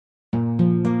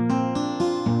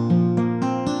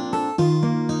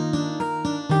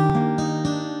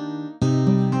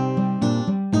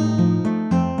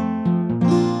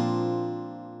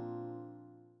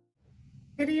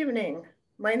evening.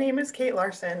 My name is Kate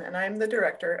Larsen, and I'm the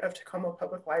director of Tacoma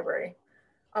Public Library.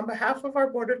 On behalf of our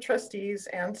Board of Trustees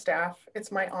and staff,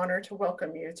 it's my honor to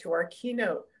welcome you to our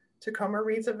keynote Tacoma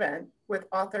Reads event with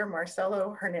author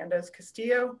Marcelo Hernandez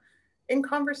Castillo in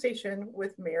conversation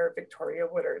with Mayor Victoria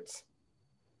Woodards.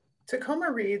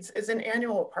 Tacoma Reads is an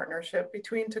annual partnership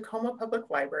between Tacoma Public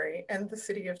Library and the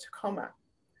City of Tacoma.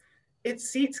 It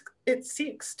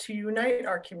seeks to unite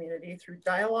our community through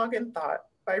dialogue and thought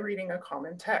by reading a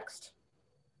common text.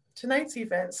 Tonight's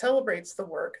event celebrates the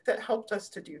work that helped us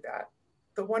to do that,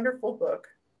 the wonderful book,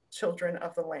 Children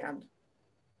of the Land.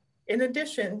 In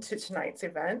addition to tonight's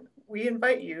event, we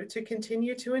invite you to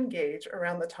continue to engage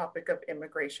around the topic of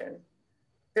immigration.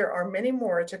 There are many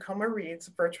more Tacoma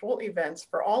Reads virtual events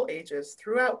for all ages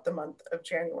throughout the month of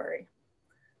January.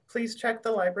 Please check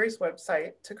the library's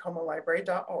website,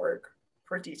 tacomalibrary.org,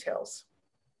 for details.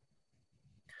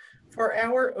 For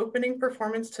our opening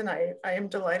performance tonight, I am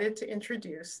delighted to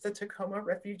introduce the Tacoma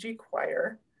Refugee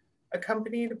Choir,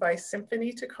 accompanied by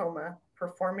Symphony Tacoma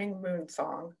performing Moon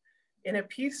Song in a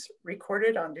piece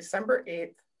recorded on December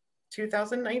 8th,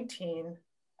 2019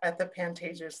 at the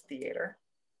Pantages Theater.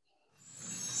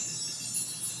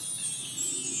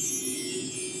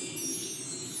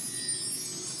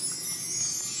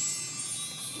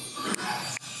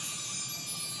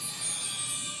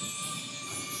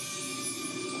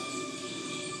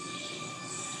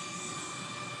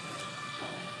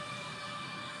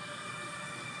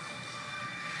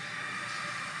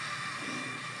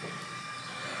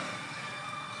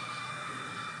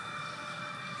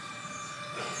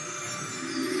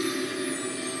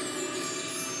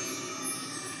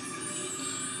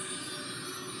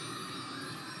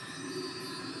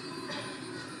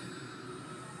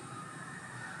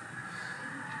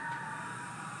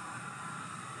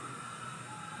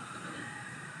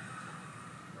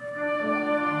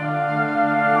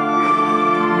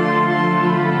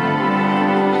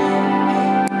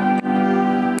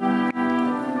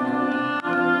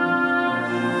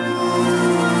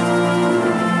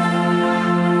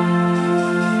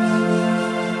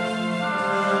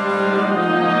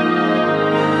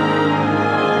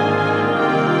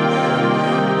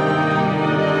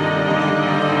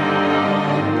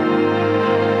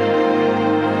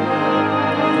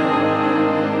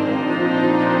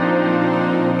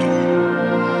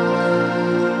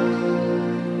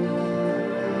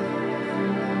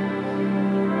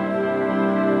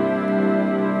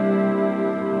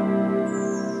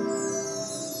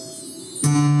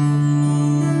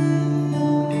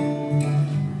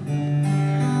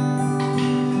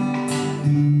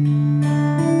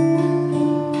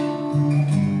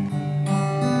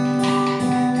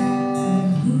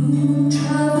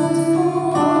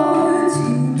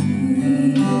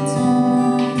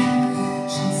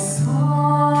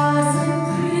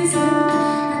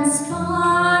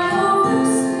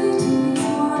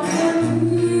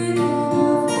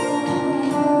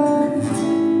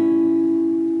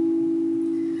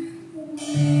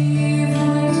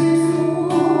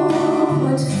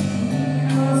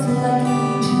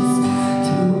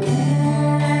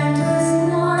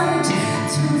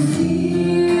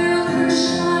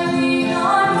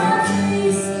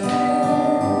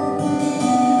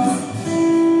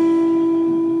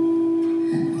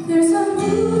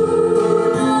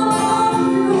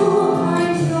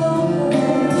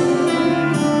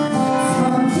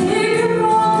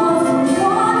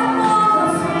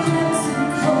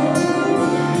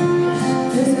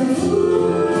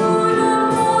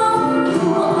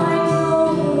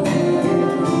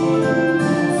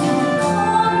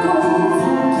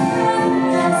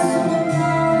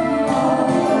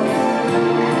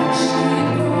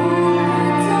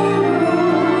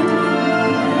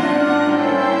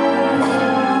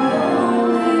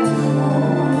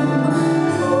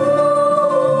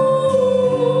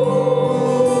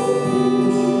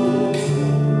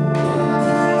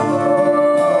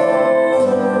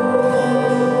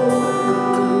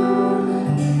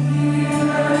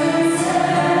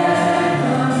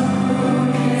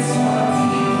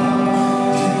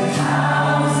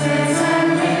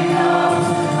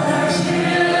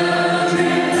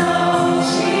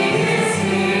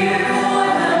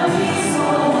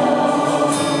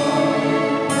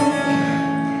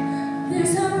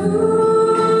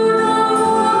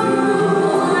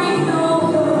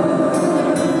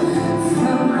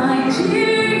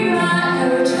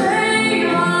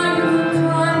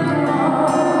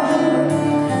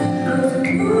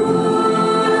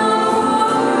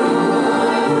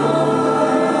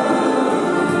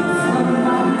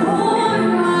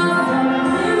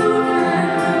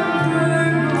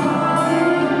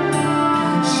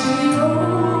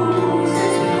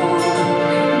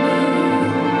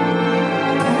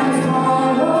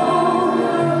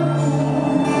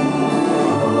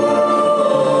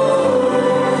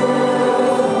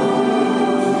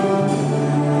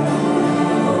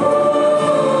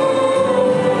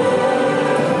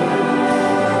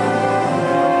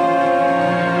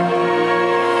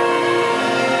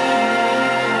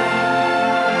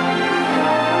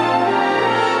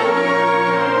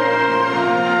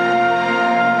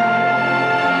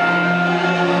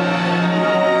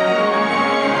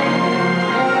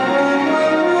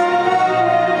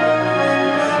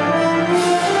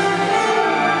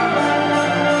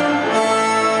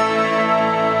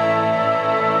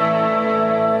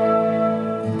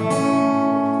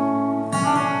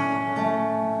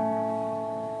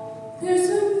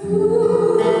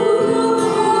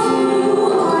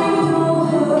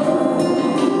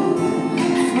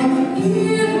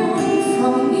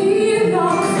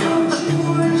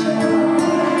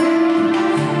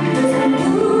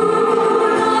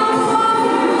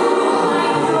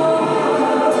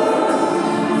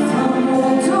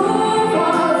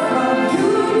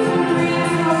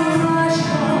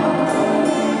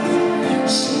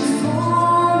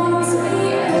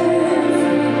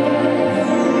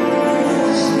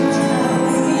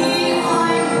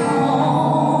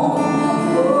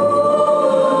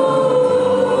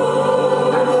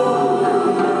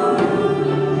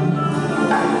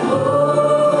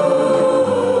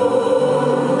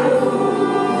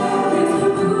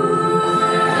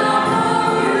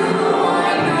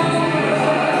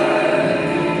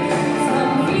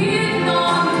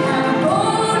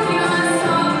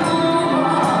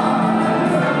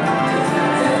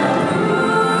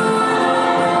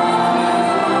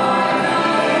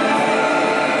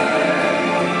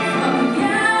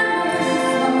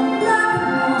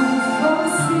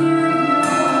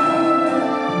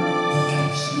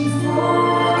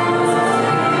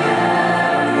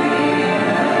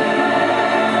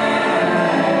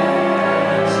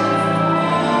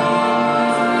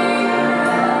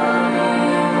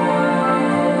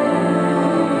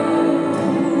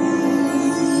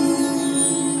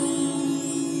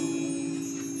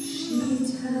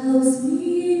 tells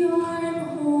me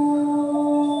I'm home.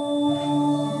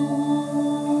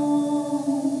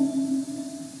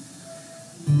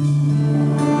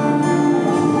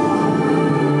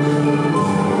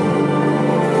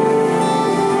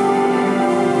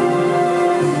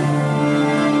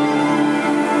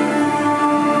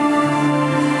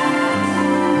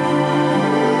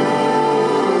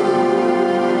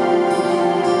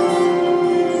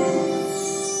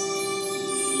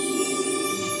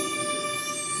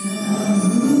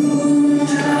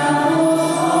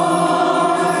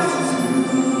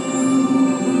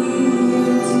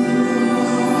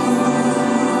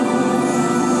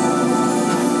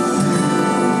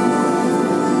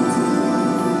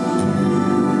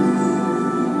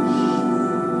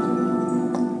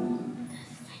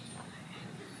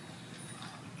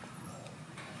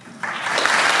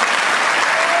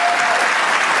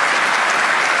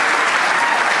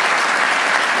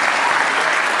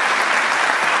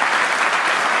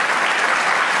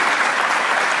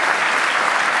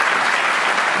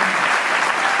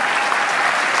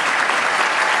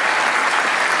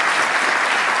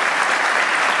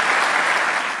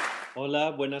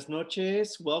 Hola, buenas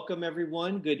noches. Welcome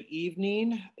everyone. Good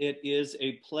evening. It is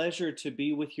a pleasure to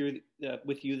be with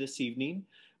you this evening.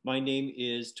 My name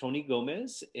is Tony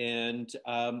Gómez, and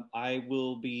I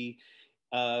will be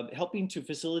helping to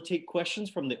facilitate questions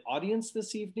from the audience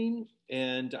this evening.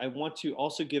 And I want to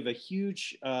also give a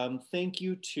huge thank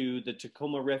you to the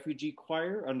Tacoma Refugee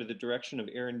Choir under the direction of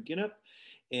Aaron Ginnup,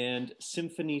 and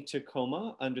Symphony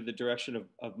Tacoma under the direction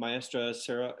of Maestra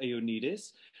Sarah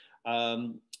Eunides,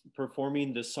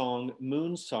 performing the song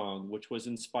Moon Song, which was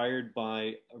inspired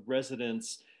by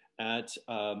residents at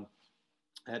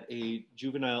a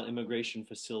juvenile immigration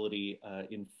facility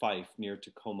in Fife near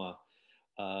Tacoma,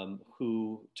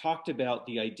 who talked about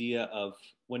the idea of,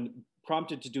 when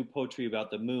prompted to do poetry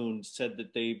about the moon, said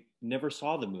that they never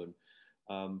saw the moon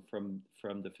from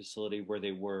the facility where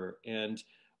they were, and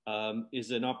is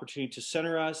an opportunity to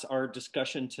center our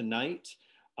discussion tonight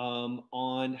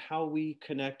on how we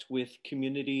connect with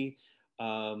community,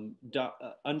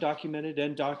 undocumented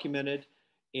and documented.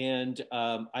 And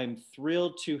I'm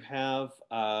thrilled to have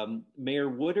Mayor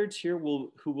Woodards here,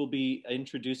 who will be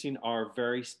introducing our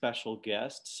very special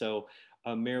guest. So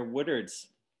Mayor Woodards.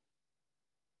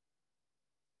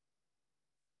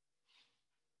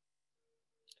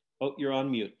 Oh, you're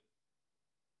on mute.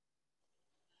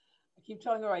 I keep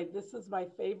telling her, right, this is my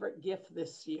favorite gift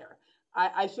this year.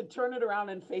 I should turn it around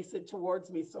and face it towards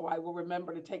me so I will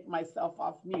remember to take myself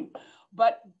off mute.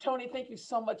 But Tony, thank you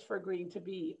so much for agreeing to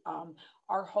be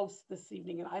our host this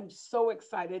evening. And I'm so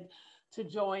excited to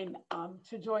join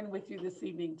with you this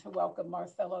evening to welcome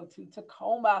Marcelo to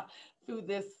Tacoma through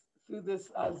this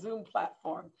Zoom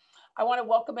platform. I want to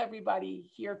welcome everybody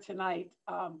here tonight.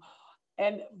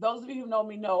 And those of you who know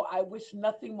me know I wish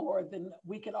nothing more than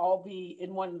we could all be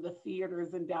in one of the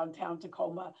theaters in downtown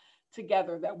Tacoma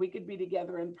together, that we could be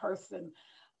together in person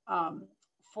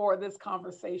for this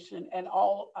conversation and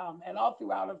all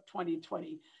throughout of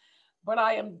 2020. But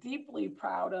I am deeply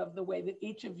proud of the way that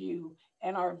each of you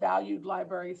and our valued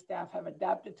library staff have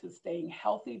adapted to staying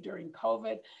healthy during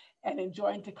COVID and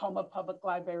enjoying Tacoma Public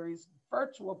Library's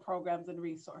virtual programs and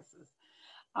resources.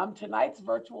 Tonight's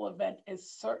virtual event is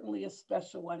certainly a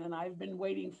special one, and I've been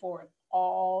waiting for it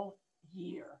all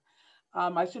year.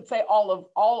 I should say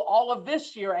all of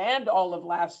this year and all of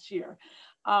last year.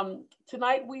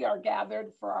 Tonight we are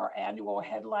gathered for our annual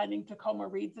headlining Tacoma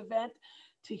Reads event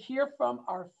to hear from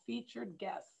our featured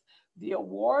guests, the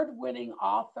award-winning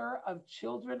author of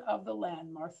Children of the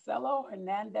Land, Marcelo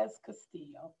Hernandez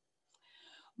Castillo.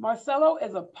 Marcelo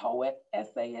is a poet,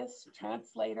 essayist,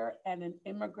 translator, and an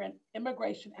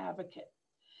immigration advocate.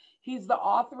 He's the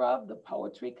author of the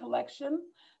poetry collection,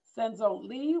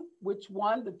 Cenzontle, which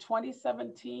won the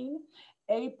 2017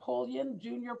 A. Pullian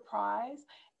Junior Prize,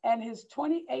 and his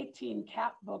 2018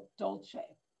 cap book, Dolce.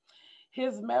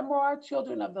 His memoir,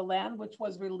 Children of the Land, which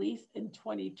was released in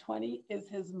 2020, is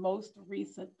his most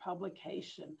recent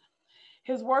publication.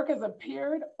 His work has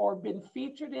appeared or been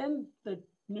featured in the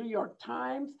New York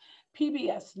Times,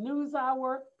 PBS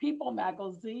NewsHour, People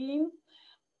Magazine,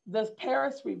 the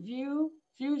Paris Review,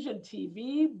 Fusion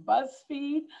TV,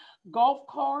 BuzzFeed, Gulf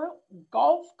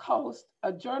Coast,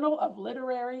 a Journal of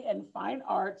Literary and Fine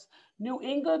Arts, New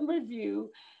England Review,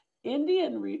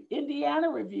 Indiana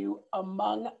Review,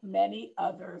 among many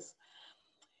others.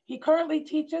 He currently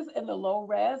teaches in the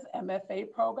low-res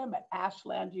MFA program at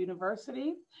Ashland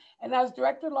University. And as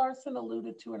Director Larsen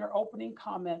alluded to in her opening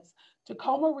comments,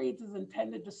 Tacoma Reads is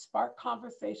intended to spark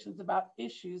conversations about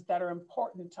issues that are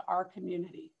important to our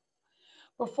community.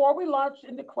 Before we launch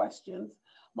into questions,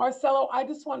 Marcelo, I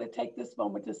just want to take this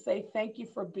moment to say thank you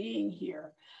for being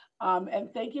here.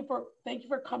 And thank you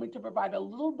for coming to provide a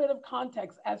little bit of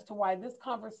context as to why this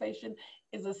conversation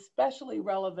is especially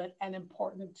relevant and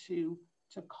important to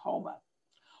Tacoma.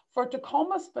 For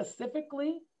Tacoma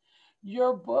specifically,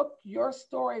 your book, your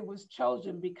story was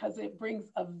chosen because it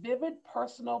brings a vivid,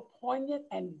 personal, poignant,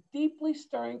 and deeply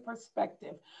stirring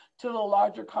perspective to the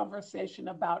larger conversation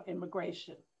about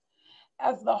immigration.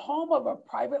 As the home of a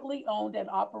privately owned and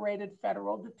operated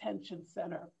federal detention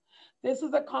center, this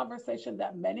is a conversation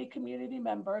that many community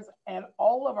members and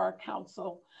all of our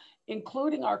council,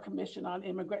 including our Commission on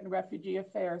Immigrant and Refugee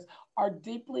Affairs, are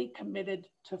deeply committed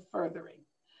to furthering.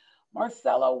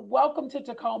 Marcelo, welcome to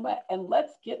Tacoma, and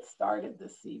let's get started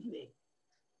this evening.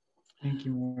 Thank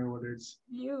you, Woodards.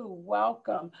 You're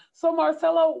welcome. So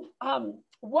Marcelo,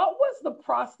 what was the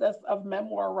process of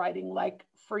memoir writing like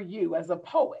for you as a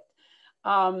poet?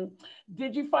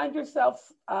 Did you find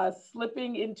yourself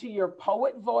slipping into your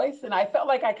poet voice? And I felt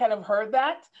like I kind of heard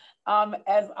that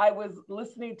as I was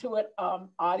listening to it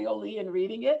audioly and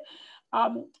reading it.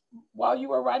 While you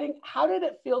were writing, how did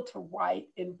it feel to write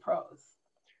in prose?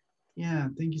 Yeah,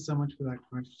 thank you so much for that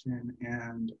question.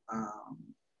 And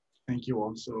thank you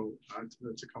also to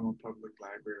the Tacoma Public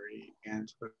Library and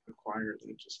to the choir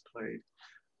that just played.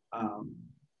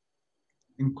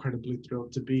 Incredibly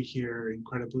thrilled to be here,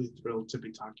 incredibly thrilled to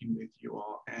be talking with you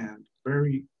all, and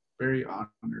very, very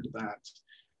honored that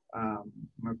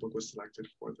my book was selected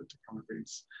for the Tacoma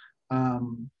Reads. I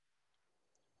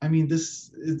mean,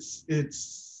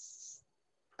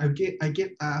 I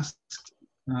get asked,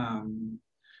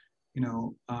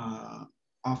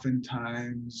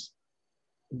 oftentimes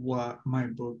what my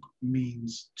book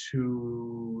means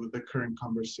to the current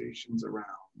conversations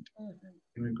around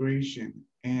immigration.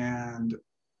 And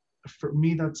for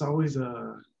me, that's always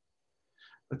a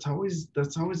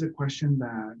question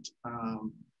that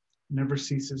never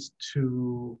ceases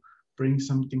to bring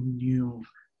something new,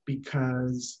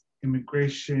 because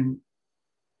immigration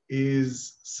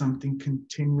is something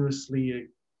continuously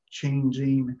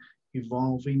changing,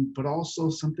 evolving, but also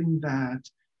something that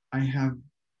I have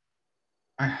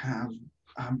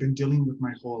been dealing with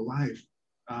my whole life.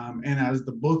 And as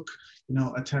the book,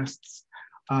 attests,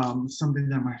 something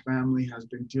that my family has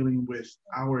been dealing with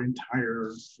our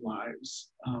entire lives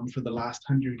for the last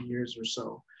 100 years or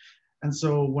so. And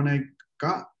so when I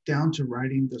got down to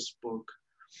writing this book,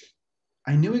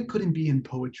 I knew it couldn't be in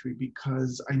poetry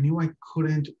because I knew I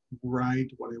couldn't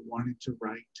write what I wanted to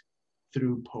write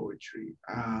through poetry.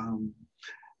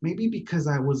 Maybe because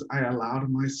I allowed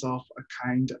myself a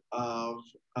kind of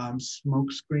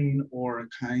smokescreen or a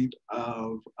kind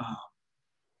of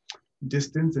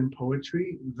distance in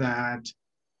poetry that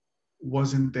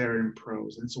wasn't there in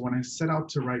prose. And so when I set out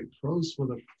to write prose for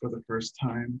the first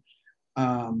time,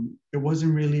 it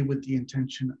wasn't really with the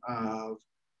intention of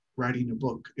writing a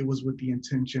book. It was with the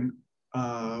intention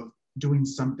of doing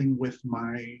something with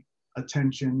my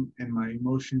attention and my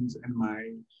emotions and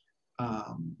my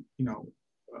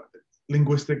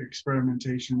linguistic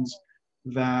experimentations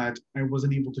that I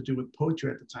wasn't able to do with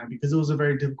poetry at the time, because it was a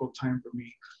very difficult time for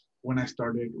me when I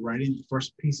started writing the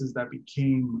first pieces that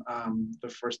became the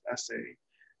first essay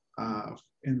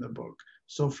in the book.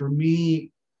 So for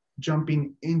me,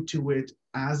 jumping into it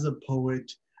as a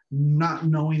poet, not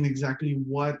knowing exactly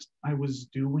what I was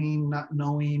doing, not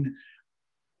knowing,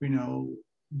 the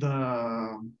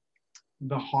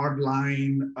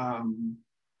hardline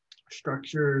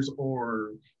structures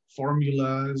or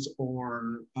formulas,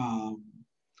 or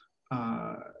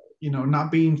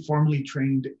not being formally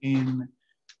trained in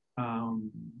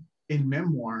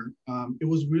memoir, it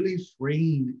was really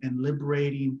freeing and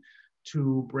liberating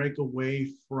to break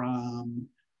away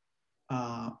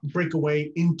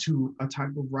into a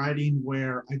type of writing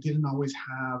where I didn't always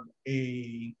have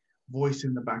a voice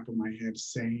in the back of my head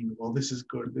saying, well, this is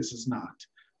good, this is not.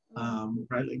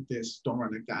 Write like this, don't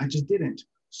write like that. I just didn't.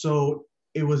 So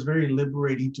it was very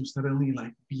liberating to suddenly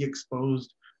be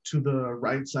exposed to the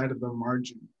right side of the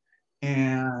margin.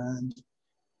 And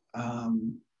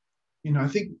I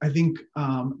think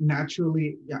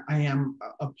naturally, I am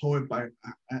a poet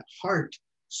at heart.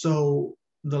 So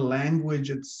the language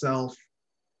itself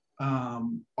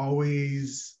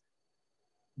always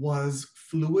was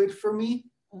fluid for me.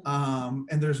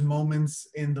 And there's moments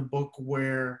in the book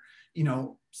where,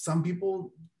 some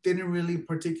people didn't really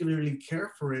particularly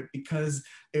care for it, because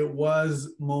it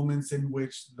was moments in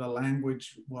which the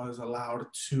language was allowed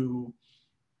to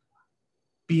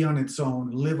be on its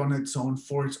own, live on its own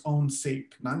for its own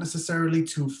sake, not necessarily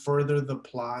to further the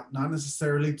plot, not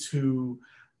necessarily to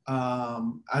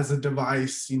as a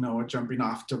device, you know, a jumping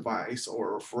off device,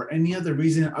 or for any other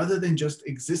reason other than just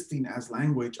existing as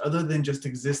language, other than just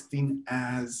existing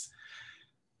as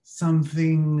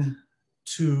something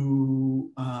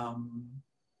to,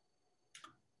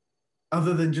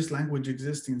 other than just language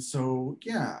existing. So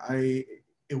yeah,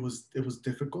 it was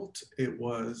difficult. It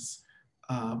was,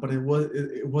 but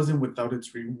it wasn't without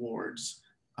its rewards,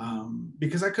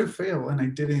 because I could fail and I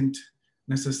didn't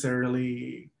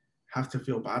necessarily have to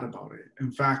feel bad about it.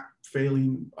 In fact,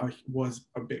 failing was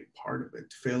a big part of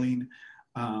it. Failing,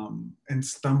 and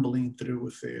stumbling through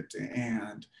with it,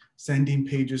 and sending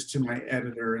pages to my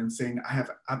editor and saying, I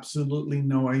have absolutely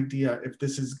no idea if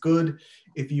this is good,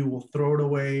 if you will throw it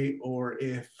away, or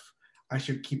if I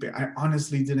should keep it. I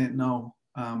honestly didn't know.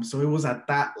 So it was at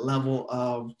that level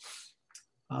of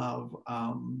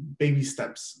baby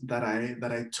steps that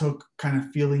I took, kind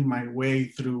of feeling my way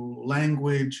through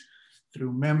language,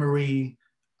 through memory,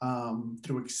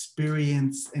 through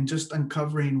experience, and just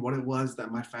uncovering what it was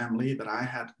that my family, that I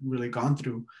had really gone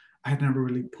through. I had never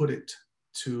really put it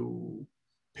to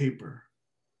paper.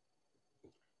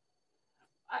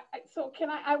 So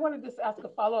I want to just ask a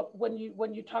follow-up. When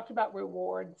you talked about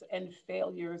rewards and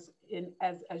failures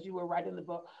as you were writing the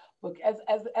book, as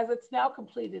it's now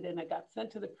completed and it got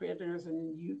sent to the printers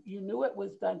and you knew it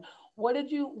was done, what did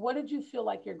you feel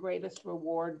like your greatest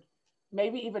reward,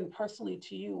 maybe even personally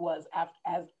to you, was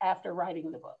after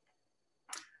writing the book?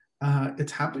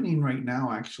 It's happening right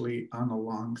now, actually, on a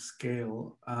long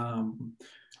scale.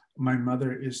 My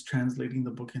mother is translating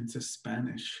the book into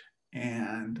Spanish,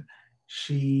 and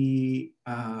she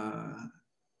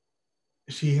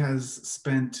has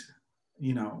spent,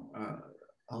 you know,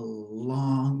 a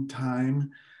long time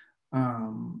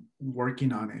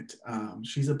working on it.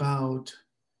 She's about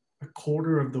a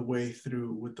quarter of the way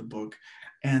through with the book,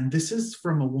 and this is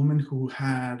from a woman who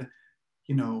had,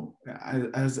 you know,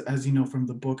 as you know from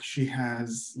the book, she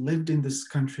has lived in this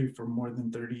country for more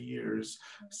than 30 years,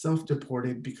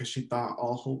 self-deported because she thought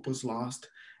all hope was lost,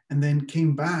 and then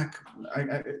came back.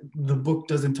 The book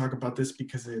doesn't talk about this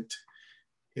because it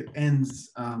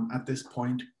ends at this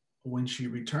point when she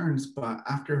returns. But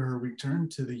after her return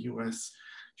to the US,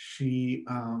 she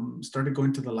started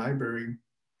going to the library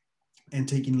and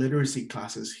taking literacy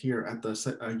classes here at the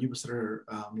US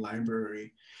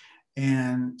Library,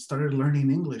 and started learning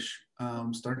English,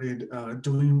 started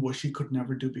doing what she could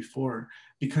never do before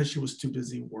because she was too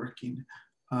busy working.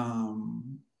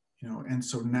 You know, and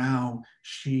so now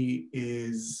she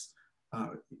is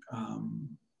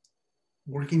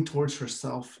working towards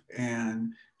herself,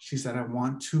 and she said, I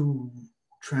want to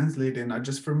translate it, not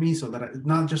just for me, so that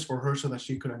not just for her, so that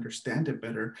she could understand it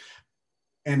better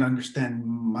and understand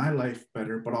my life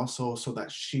better, but also so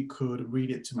that she could read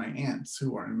it to my aunts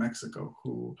who are in Mexico,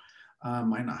 who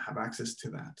might not have access to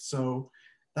that. So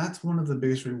that's one of the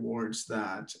biggest rewards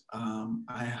that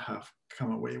I have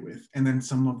come away with. And then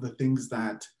some of the things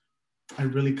that I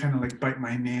really kind of like bite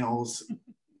my nails,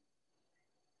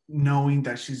 knowing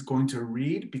that she's going to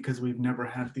read, because we've never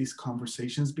had these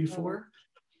conversations before.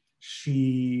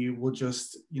 She will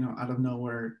just, you know, out of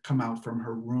nowhere come out from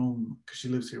her room, because she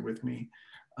lives here with me,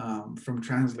 from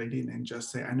translating, and just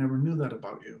say, I never knew that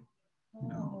about you. You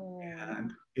know,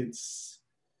 and it's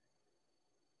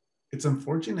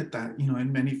unfortunate that, you know,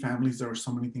 in many families there are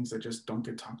so many things that just don't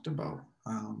get talked about,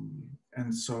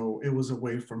 and so it was a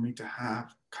way for me to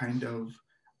have kind of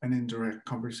an indirect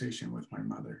conversation with my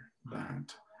mother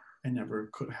that I never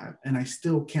could have, and I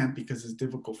still can't, because it's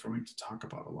difficult for me to talk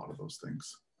about a lot of those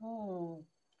things. Oh,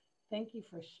 thank you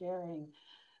for sharing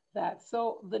that.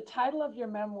 So the title of your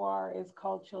memoir is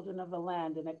called Children of the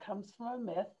Land, and it comes from a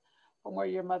myth from where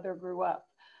your mother grew up,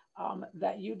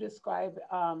 that you describe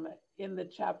in the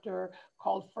chapter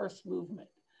called First Movement,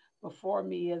 Before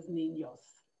Me as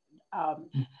Niños.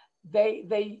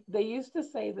 They used to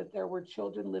say that there were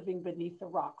children living beneath the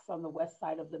rocks on the west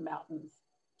side of the mountains.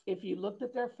 If you looked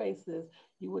at their faces,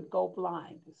 you would go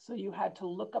blind. So you had to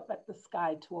look up at the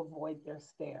sky to avoid their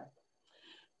stare.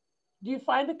 Do you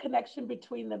find a connection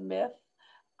between the myth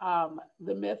of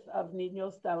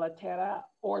Niños de la Tierra,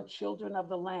 or Children of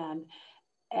the Land,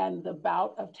 and the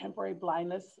bout of temporary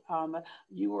blindness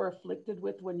you were afflicted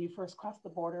with when you first crossed the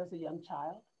border as a young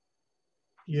child?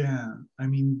 Yeah, I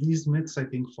mean, these myths, I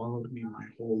think, followed me my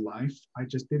whole life. I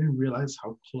just didn't realize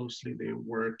how closely they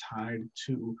were tied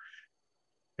to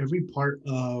every part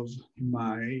of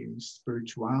my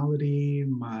spirituality,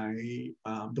 my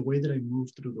the way that I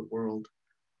moved through the world,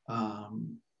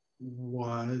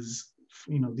 was,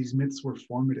 you know, these myths were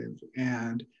formative,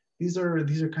 and these are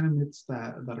kind of myths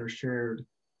that are shared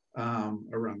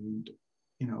around,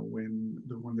 you know, when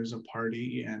there's a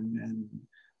party, and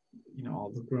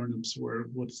all the grown-ups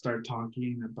would start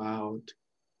talking about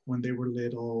when they were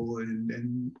little,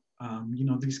 and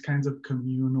these kinds of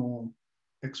communal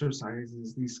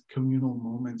exercises, these communal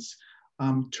moments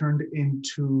turned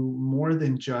into more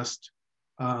than just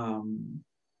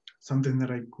something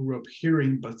that I grew up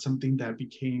hearing, but something that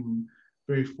became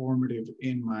very formative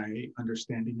in my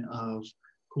understanding of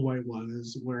who I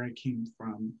was, where I came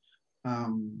from.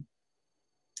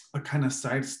 A kind of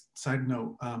side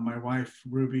note, my wife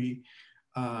Ruby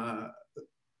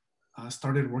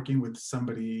started working with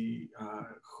somebody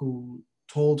who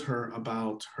told her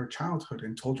about her childhood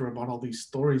and told her about all these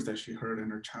stories that she heard in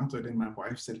her childhood. And my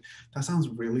wife said, "That sounds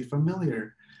really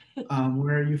familiar.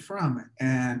 Where are you from?"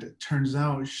 And it turns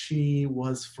out she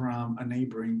was from a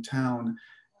neighboring town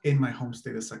in my home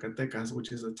state of Zacatecas,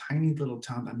 which is a tiny little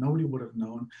town that nobody would have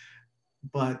known.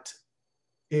 But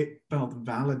it felt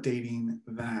validating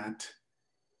that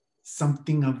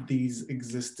something of these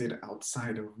existed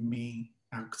outside of me,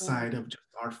 outside of just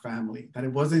our family, that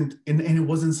it wasn't, and it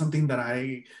wasn't something that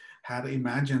I had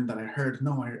imagined that I heard.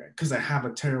 No, because I have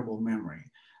a terrible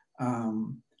memory.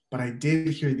 But I did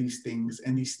hear these things,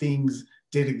 and these things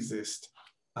did exist.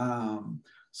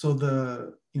 So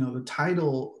the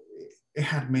title, it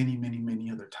had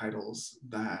many other titles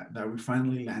that we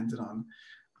finally landed on,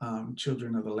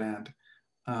 Children of the Land.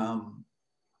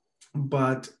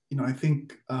 But I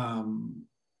think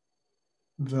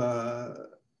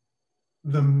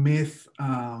the myth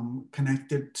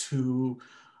connected to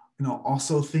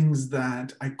also things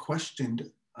that I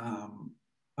questioned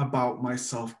about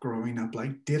myself growing up.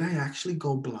 Like, did I actually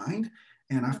go blind?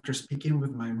 And after speaking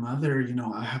with my mother,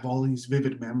 I have all these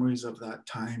vivid memories of that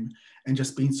time, and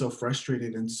just being so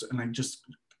frustrated and like just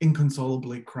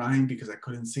inconsolably crying because I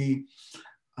couldn't see.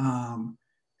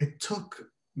 It took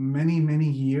many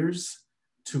years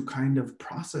to kind of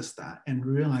process that and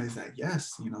realize that,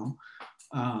 yes,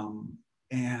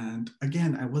 and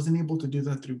again, I wasn't able to do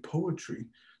that through poetry.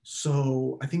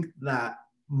 So I think that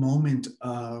moment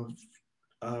of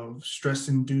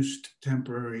stress-induced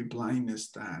temporary blindness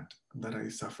that I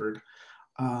suffered,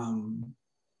 had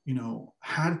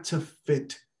to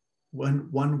fit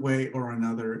one way or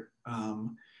another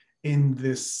in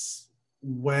this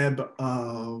web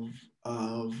of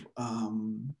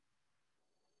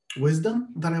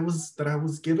wisdom that I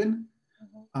was given.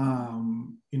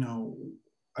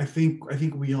 I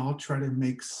think we all try to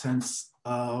make sense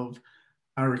of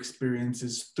our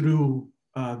experiences through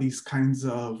these kinds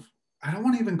of, I don't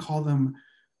want to even call them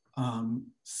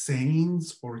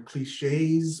sayings or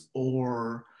cliches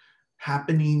or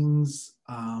happenings,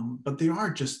 but they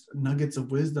are just nuggets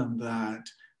of wisdom that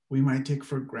we might take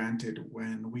for granted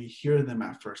when we hear them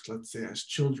at first, let's say as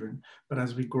children. But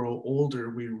as we grow older,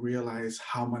 we realize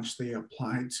how much they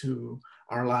apply to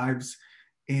our lives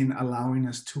in allowing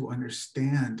us to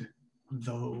understand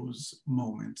those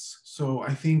moments. So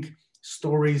I think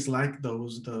stories like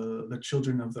those, the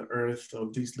children of the earth,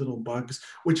 of these little bugs,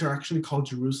 which are actually called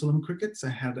Jerusalem crickets. I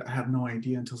had no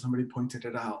idea until somebody pointed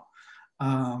it out.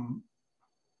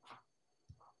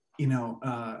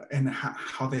 And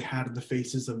how they had the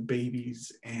faces of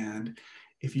babies, and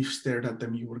if you stared at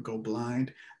them, you would go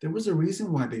blind. There was a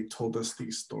reason why they told us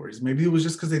these stories. Maybe it was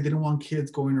just because they didn't want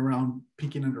kids going around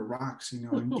peeking under rocks, and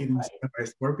getting Right. stung by a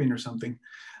scorpion or something.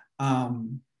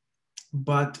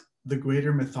 But the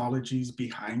greater mythologies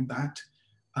behind that,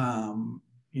 I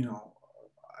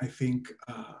think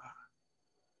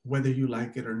whether you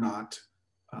like it or not,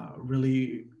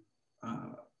 really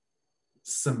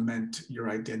cement your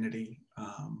identity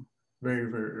very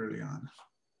early on.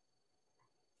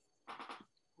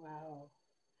 Wow.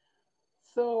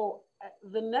 So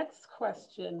the next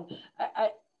question,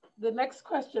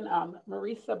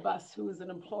 Marisa Buss, who is an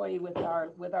employee with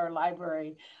our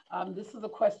library, this is a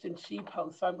question she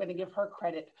posed, so I'm going to give her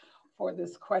credit for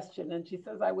this question. And she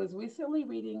says, I was recently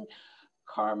reading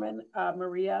Carmen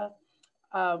Maria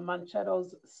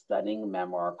Manchero's stunning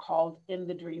memoir called In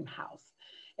the Dream House.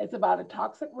 It's about a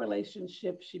toxic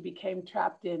relationship she became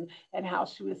trapped in and how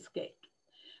she escaped.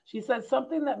 She said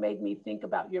something that made me think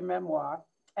about your memoir,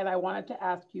 and I wanted to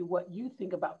ask you what you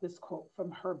think about this quote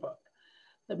from her book.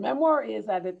 The memoir is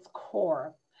at its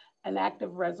core an act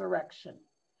of resurrection.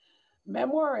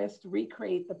 Memoirists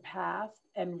recreate the past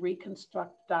and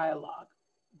reconstruct dialogue.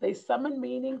 They summon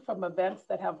meaning from events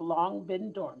that have long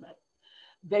been dormant.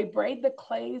 They braid the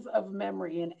clays of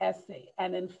memory in essay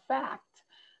and in fact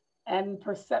and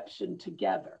perception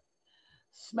together,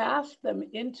 smash them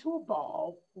into a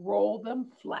ball, roll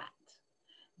them flat.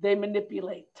 They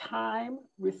manipulate time,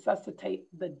 resuscitate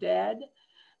the dead.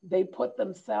 They put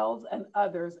themselves and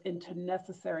others into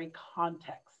necessary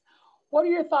context. What are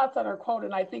your thoughts on her quote?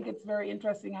 And I think it's very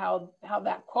interesting how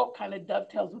that quote kind of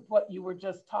dovetails with what you were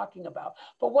just talking about.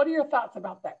 But what are your thoughts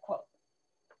about that quote?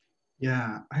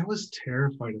 Yeah, I was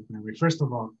terrified of memory. First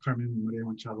of all, Carmen Maria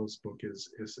Machado's book is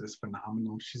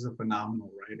phenomenal. She's a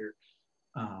phenomenal writer.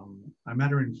 I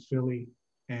met her in Philly,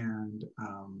 and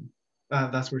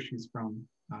that's where she's from.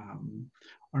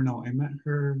 Or no, I met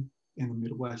her in the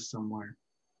Midwest somewhere.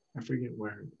 I forget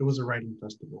where. It was a writing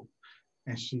festival.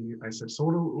 And I said, so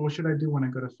what should I do when I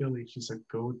go to Philly? She said,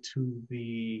 go to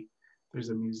there's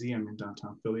a museum in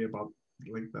downtown Philly about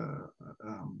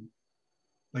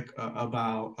like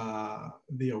about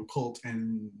the occult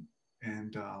and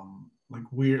like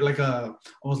weird, like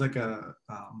almost like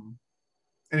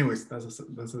anyways,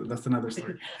 that's another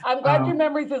story. I'm glad your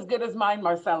memory's as good as mine,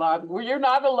 Marcelo. You're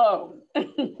not alone.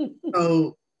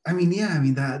 So I mean, yeah, I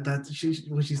mean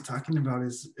what she's talking about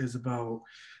is about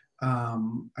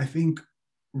I think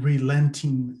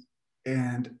relenting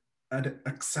and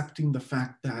accepting the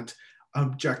fact that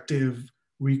objective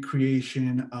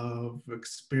recreation of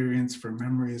experience for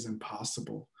memory is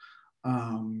impossible.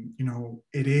 You know,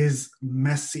 it is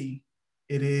messy.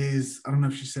 It is, I don't know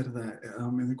if she said that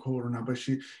in the quote or not, but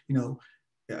she, you know,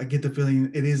 I get the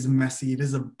feeling it is messy. It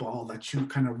is a ball that you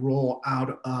kind of roll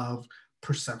out of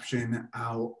perception,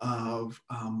 out of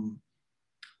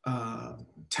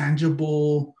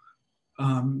tangible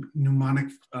mnemonic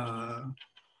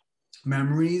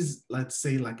memories, let's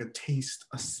say like a taste,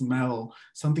 a smell,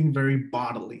 something very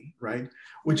bodily, right?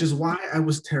 Which is why I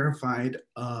was terrified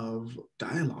of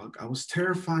dialogue. I was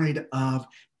terrified of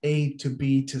A to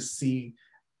B to C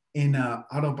in an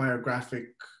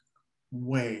autobiographic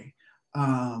way.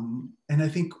 And I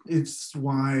think it's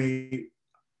why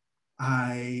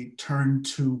I turned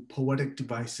to poetic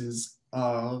devices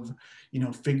of, you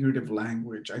know, figurative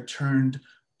language. I turned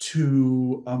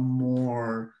to a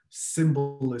more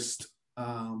symbolist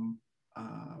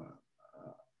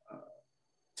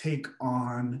take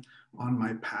on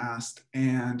my past,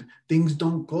 and things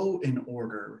don't go in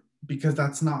order because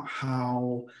that's not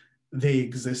how they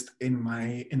exist in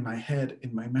my head,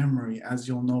 in my memory. As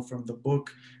you'll know from the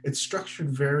book, it's structured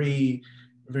very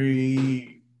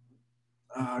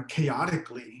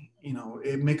chaotically. You know,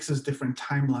 it mixes different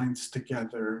timelines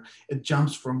together. It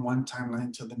jumps from one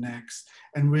timeline to the next,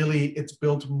 and really it's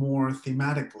built more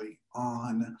thematically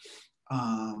on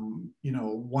you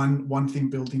know, one thing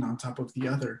building on top of the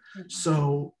other.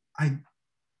 So I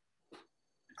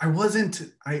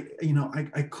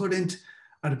couldn't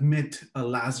admit a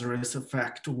Lazarus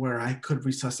effect where I could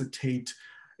resuscitate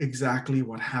exactly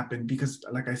what happened, because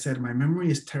like I said, my memory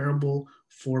is terrible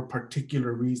for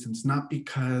particular reasons, not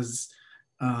because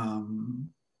you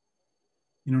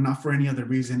know, not for any other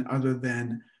reason other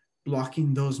than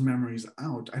blocking those memories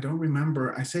out. I don't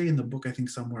remember, I say in the book, I think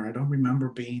somewhere, I don't remember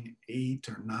being 8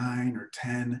 or 9 or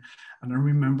 10. I don't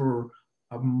remember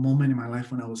a moment in my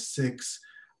life when I was 6,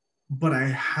 but I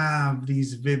have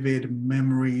these vivid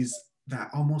memories that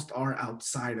almost are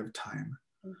outside of time.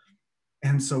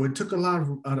 And so it took a lot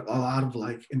of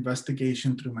like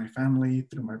investigation through my family,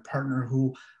 through my partner,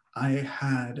 who I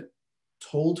had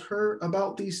told her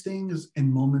about these things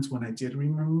in moments when I did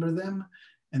remember them.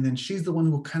 And then she's the one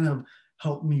who kind of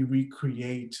helped me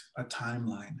recreate a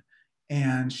timeline.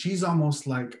 And she's almost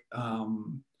like a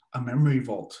memory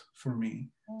vault for me.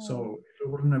 So if it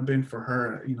wouldn't have been for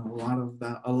her, you know,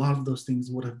 a lot of those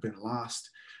things would have been lost,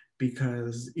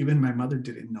 because even my mother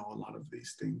didn't know a lot of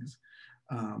these things.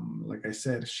 Like I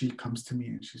said, she comes to me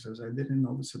and she says, I didn't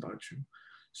know this about you.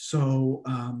 So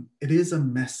it is a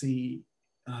messy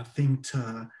thing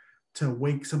to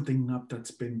wake something up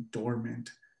that's been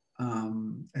dormant,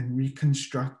 and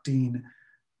reconstructing,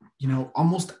 you know,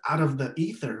 almost out of the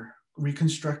ether,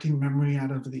 reconstructing memory out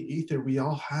of the ether. We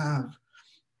all have,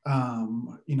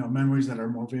 you know, memories that are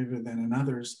more vivid than in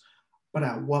others, but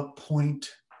at what point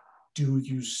do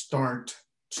you start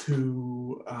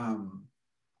to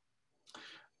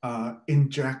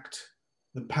inject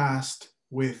the past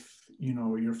with, you know,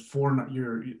 with your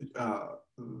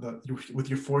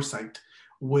foresight,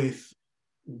 with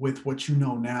what you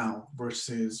know now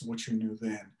versus what you knew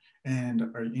then.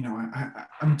 And you know,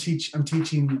 I'm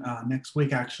teaching next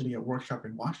week actually a workshop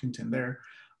in Washington there.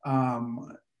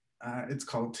 It's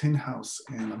called Tin House,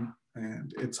 and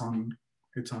it's on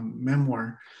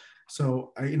memoir.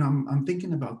 So I'm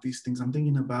thinking about these things. I'm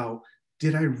thinking about,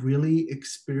 did I really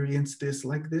experience this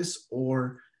like this,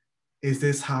 or is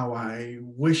this how I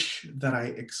wish that I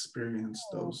experienced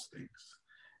those things?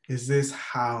 Is this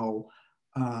how,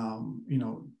 you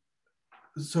know,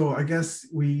 so I guess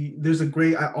there's a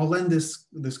great, I'll end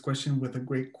this question with a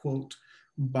great quote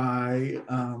by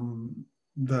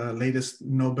the latest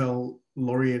Nobel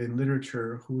laureate in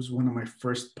literature, who's one of my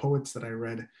first poets that I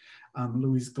read,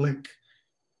 Louise Glick.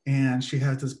 And she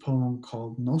has this poem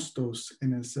called Nostos,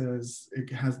 and it says,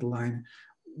 it has the line,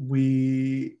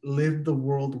 "We lived the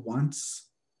world once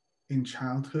in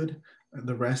childhood,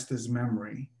 the rest is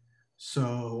memory."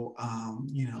 So,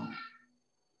 you know,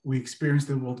 we experienced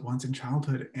the world once in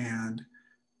childhood, and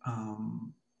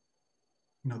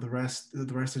you know, the rest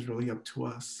is really up to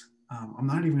us. I'm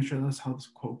not even sure that's how this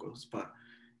quote goes, but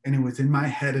anyways, in my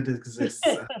head it exists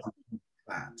as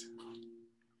that.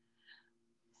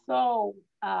 So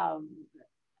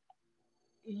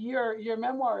your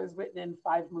memoir is written in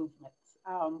 5 movements,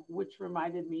 which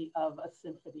reminded me of a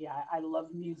symphony. I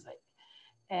love music,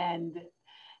 and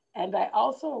I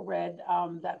also read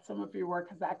that some of your work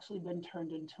has actually been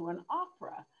turned into an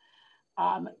opera.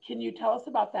 Can you tell us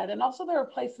about that? And also, there are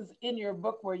places in your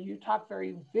book where you talk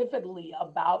very vividly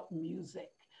about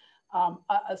music,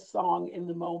 a song in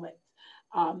the moment.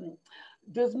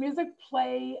 Does music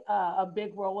play a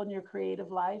big role in your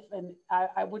creative life? And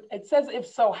I would, it says if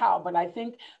so, how, but I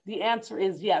think the answer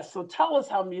is yes. So tell us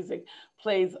how music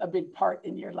plays a big part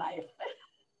in your life.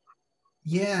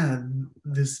 Yeah,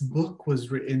 this book was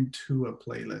written to a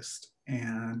playlist,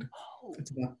 and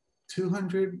it's about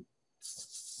 200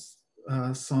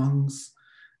 songs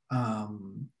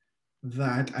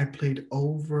that I played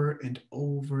over and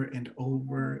over and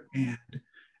over, and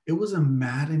it was a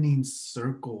maddening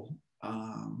circle.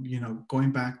 You know,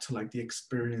 going back to like the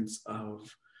experience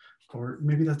of, or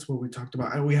maybe that's what we talked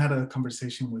about. We had a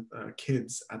conversation with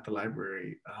kids at the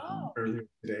library earlier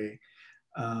today,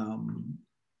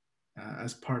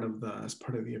 as part of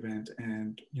the event,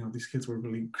 and you know, these kids were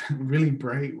really really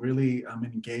bright, really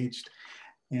engaged.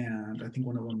 And I think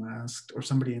one of them asked, or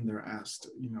somebody in there asked,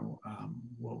 you know,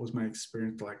 what was my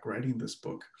experience like writing this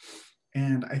book?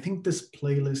 And I think this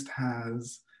playlist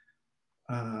has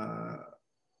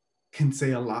can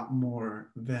say a lot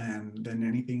more than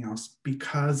anything else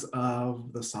because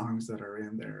of the songs that are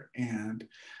in there. And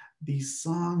these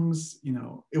songs, you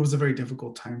know, it was a very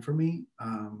difficult time for me.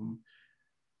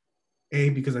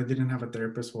 Because I didn't have a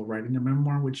therapist while writing a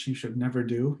memoir, which you should never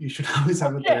do. You should always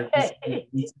have a therapist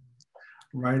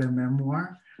write a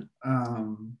memoir.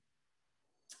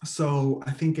 So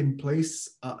I think in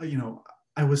place, you know,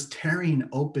 I was tearing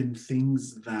open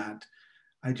things that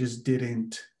I just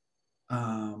didn't,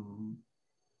 I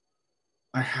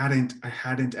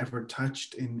hadn't ever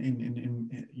touched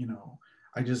in you know,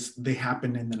 they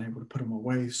happened and then I would put them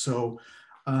away. So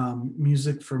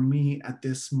music for me at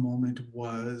this moment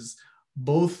was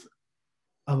both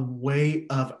a way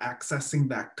of accessing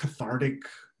that cathartic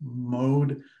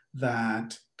mode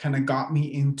that kind of got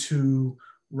me into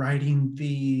writing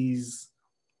these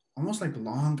almost like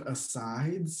long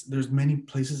asides. There's many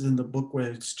places in the book where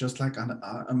it's just like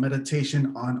a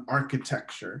meditation on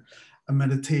architecture, a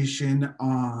meditation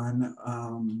on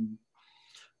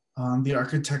the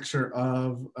architecture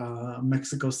of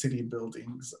Mexico City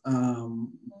buildings.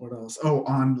 What else? Oh,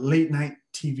 on late night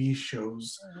TV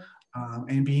shows.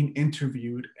 And being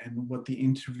interviewed and what the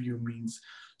interview means.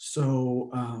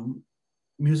 So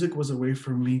music was a way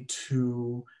for me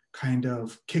to kind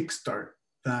of kickstart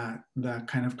that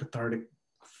kind of cathartic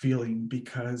feeling,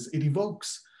 because it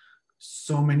evokes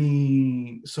so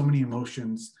many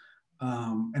emotions.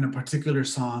 And a particular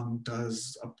song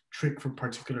does a trick for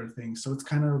particular things. So it's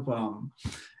kind of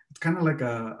like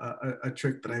a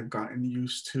trick that I've gotten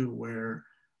used to, where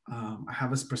I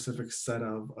have a specific set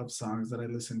of songs that I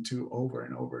listen to over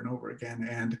and over and over again.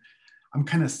 And I'm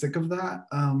kind of sick of that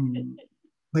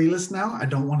playlist now. I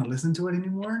don't want to listen to it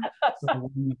anymore.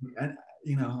 So,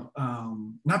 you know,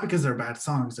 not because they're bad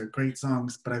songs, they're great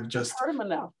songs, but I've just heard them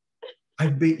enough. I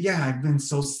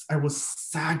was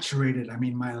saturated. I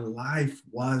mean, my life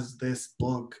was this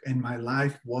book, and my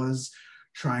life was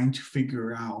trying to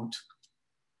figure out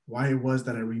why it was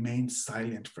that I remained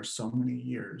silent for so many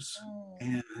years.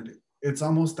 And it's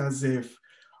almost as if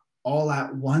all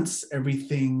at once,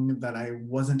 everything that I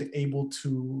wasn't able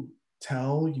to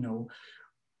tell, you know,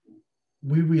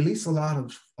 we release a lot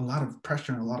of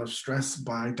pressure and a lot of stress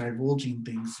by divulging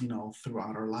things, you know,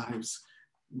 throughout our lives,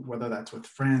 whether that's with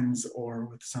friends or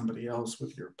with somebody else,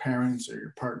 with your parents or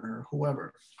your partner or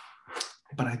whoever.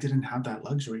 But I didn't have that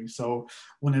luxury. So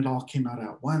when it all came out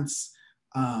at once,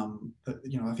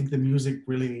 you know, I think the music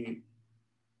really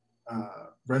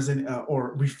resonated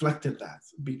or reflected that,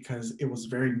 because it was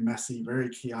very messy, very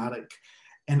chaotic,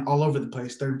 and all over the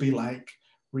place. There'd be like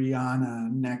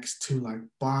Rihanna next to like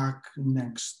Bach,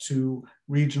 next to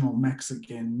regional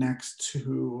Mexican, next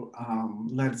to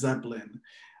Led Zeppelin,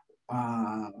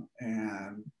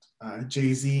 and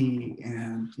Jay-Z,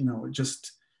 and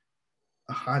just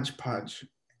a hodgepodge.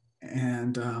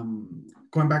 And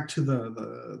going back to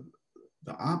the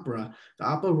opera,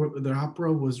 the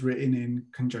opera was written in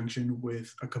conjunction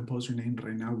with a composer named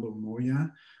Reinaldo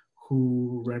Moya,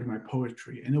 who read my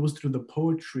poetry, and it was through the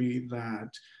poetry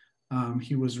that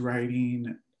he was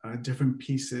writing different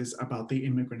pieces about the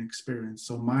immigrant experience.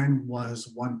 So mine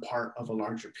was one part of a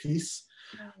larger piece.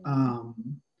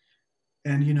 And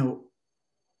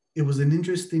it was an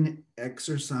interesting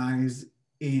exercise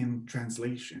in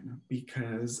translation,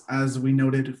 because as we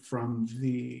noted from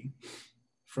the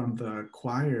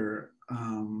choir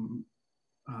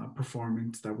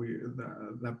performance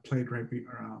that played right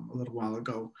a little while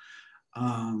ago,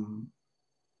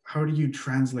 how do you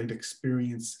translate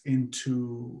experience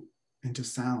into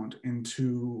sound,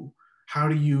 into how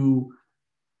do you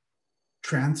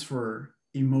transfer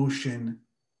emotion,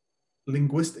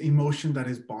 linguistic emotion that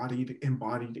is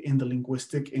embodied in the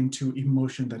linguistic, into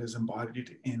emotion that is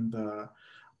embodied in the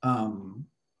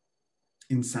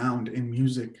in sound, in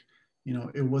music.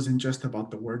 It wasn't just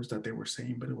about the words that they were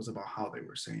saying, but it was about how they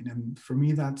were saying. And for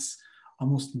me, that's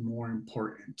almost more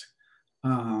important,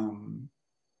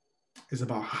 is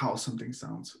about how something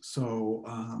sounds. So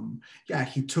yeah,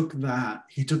 he took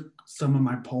some of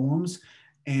my poems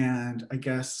and I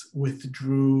guess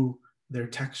withdrew their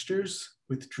textures,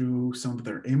 withdrew some of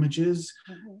their images,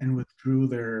 and withdrew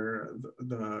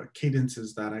the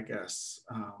cadences that I guess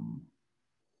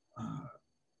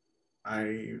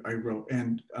I wrote.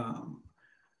 And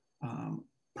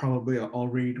probably I'll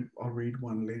read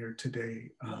one later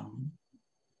today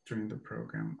during the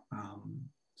program.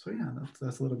 So yeah,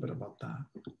 that's a little bit about that.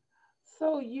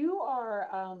 So you are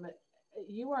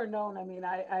known. I mean,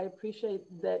 I appreciate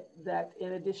that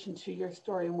in addition to your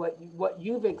story and what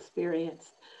you've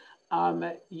experienced,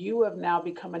 you have now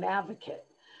become an advocate.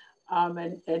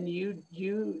 And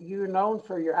you're known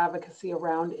for your advocacy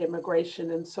around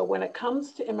immigration. And so when it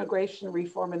comes to immigration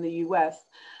reform in the US,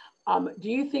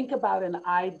 do you think about an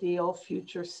ideal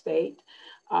future state?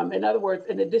 In other words,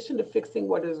 in addition to fixing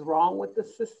what is wrong with the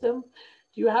system,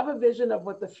 do you have a vision of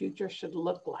what the future should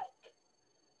look like?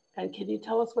 And can you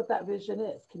tell us what that vision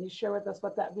is? Can you share with us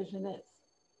what that vision is?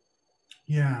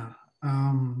 Yeah.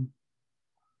 I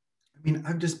mean,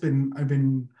 I've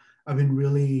been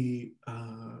really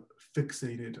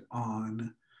fixated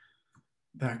on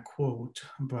that quote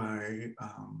by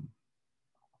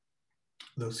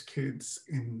those kids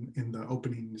in the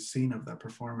opening scene of that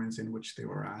performance, in which they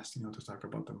were asked, to talk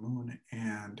about the moon,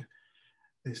 and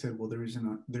they said, "Well, there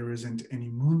isn't any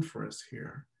moon for us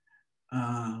here,"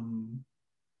 and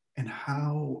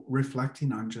how,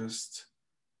 reflecting on just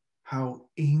how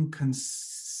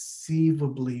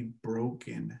inconceivably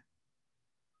broken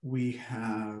we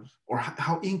have, or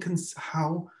how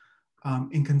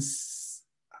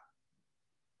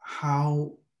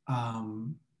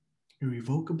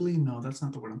irrevocably, no, that's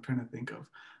not the word I'm trying to think of.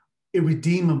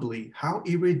 Irredeemably, how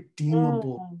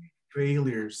irredeemable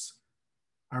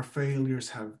our failures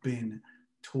have been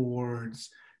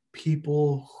towards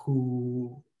people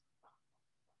who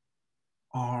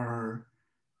are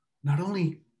not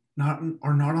only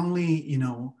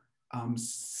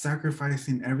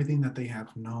sacrificing everything that they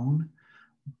have known,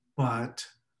 but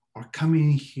are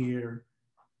coming here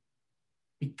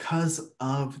because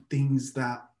of things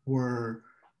that were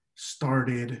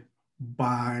started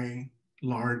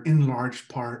in large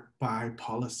part by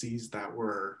policies that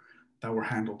were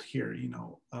handled here.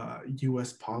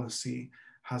 U.S. policy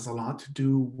has a lot to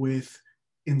do with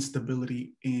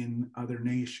instability in other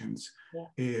nations.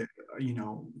 Yeah.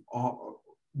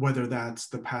 Whether that's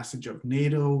the passage of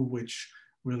NATO, which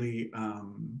really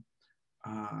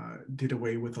did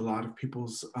away with a lot of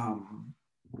people's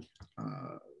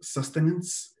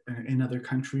sustenance in other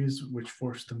countries, which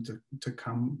forced them to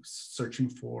come searching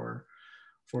for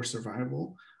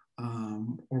survival,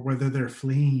 or whether they're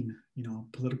fleeing,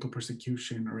 political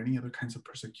persecution or any other kinds of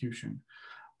persecution.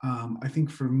 I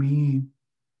think for me,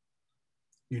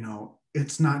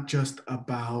 it's not just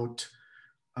about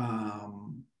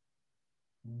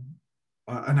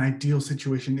an ideal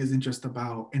situation isn't just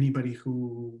about anybody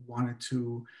who wanted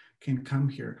to can come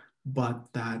here,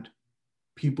 but that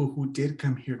people who did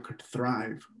come here could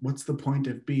thrive. What's the point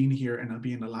of being here and of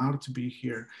being allowed to be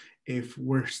here if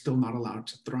we're still not allowed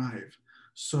to thrive?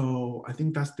 So I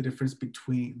think that's the difference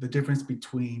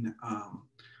between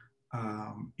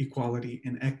equality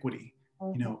and equity.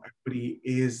 Equity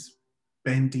is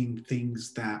bending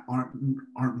things that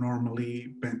aren't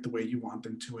normally bent the way you want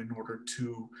them to, in order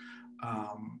to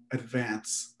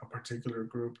advance a particular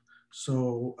group.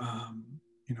 So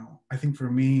I think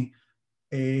for me,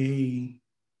 an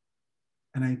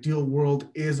ideal world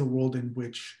is a world in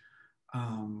which,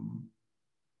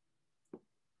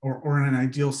 or an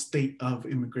ideal state of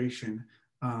immigration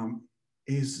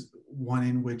is one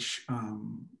in which,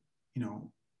 you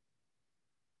know,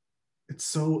 it's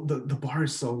so, the bar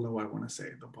is so low, I want to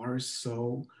say. The bar is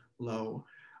so low.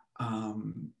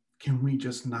 Can we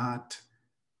just not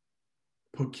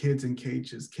put kids in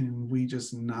cages? Can we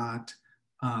just not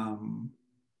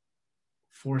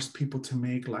force people to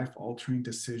make life-altering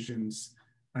decisions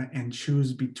and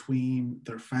choose between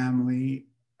their family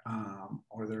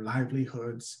or their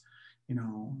livelihoods? You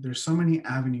know, there's so many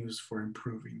avenues for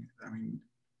improving. I mean,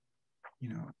 you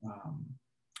know,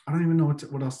 I don't even know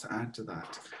what else to add to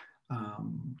that.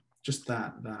 Just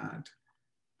that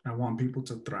I want people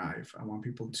to thrive. I want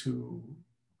people to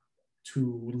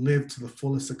live to the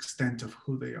fullest extent of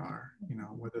who they are, you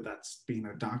know, whether that's being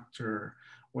a doctor,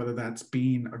 whether that's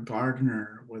being a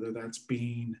gardener, whether that's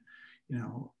being, you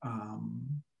know,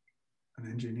 an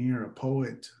engineer, a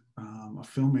poet, a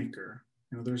filmmaker.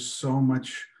 You know, there's so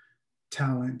much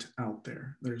talent out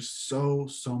there. There's so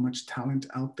much talent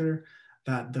out there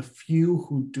that the few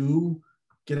who do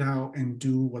get out and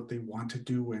do what they want to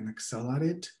do and excel at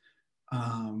it,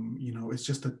 you know, it's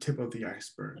just the tip of the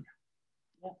iceberg.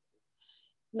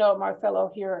 No,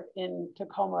 Marcelo, here in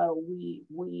Tacoma,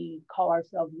 we call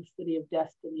ourselves the city of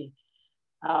destiny.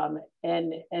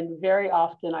 And very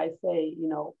often I say, you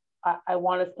know, I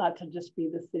want us not to just be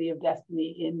the city of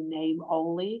destiny in name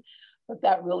only, but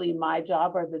that really my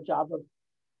job, or the job of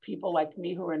people like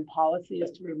me who are in policy,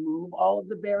 is to remove all of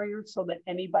the barriers so that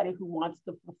anybody who wants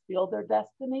to fulfill their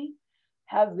destiny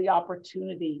has the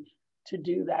opportunity to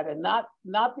do that. And not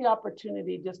the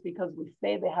opportunity just because we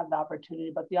say they have the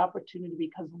opportunity, but the opportunity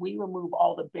because we remove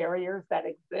all the barriers that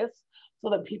exist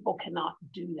so that people cannot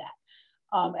do that.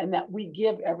 And that we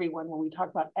give everyone, when we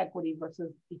talk about equity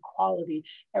versus equality,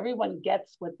 everyone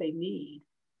gets what they need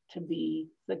to be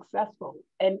successful.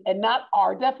 And not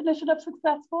our definition of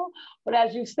successful, but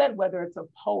as you said, whether it's a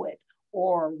poet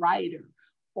or a writer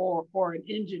or an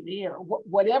engineer,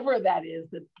 whatever that is,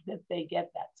 that they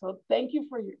get that. So thank you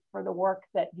for the work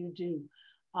that you do,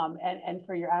 and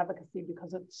for your advocacy,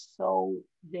 because it's so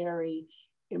very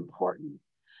important.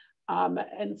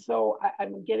 And so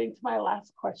I'm getting to my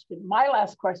last question, and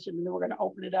then we're going to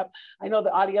open it up. I know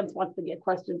the audience wants to get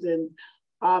questions in,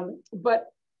 but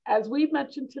as we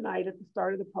mentioned tonight at the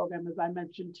start of the program, as I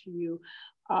mentioned to you,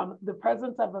 the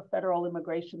presence of a federal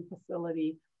immigration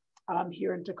facility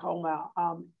here in Tacoma,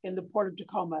 in the Port of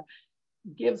Tacoma,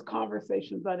 gives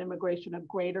conversations on immigration a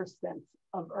greater sense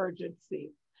of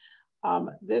urgency.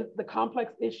 The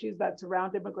complex issues that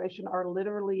surround immigration are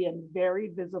literally and very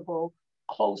visible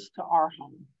close to our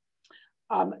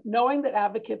home. Knowing that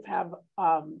advocates have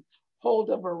hold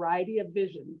a variety of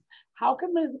visions, how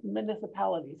can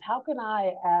municipalities, how can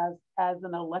I as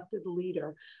an elected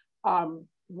leader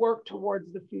work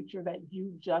towards the future that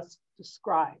you just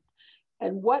described?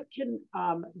 And what can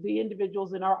the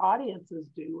individuals in our audiences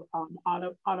do on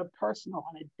a personal,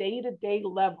 on a day-to-day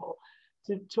level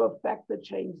to affect the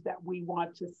change that we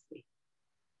want to see?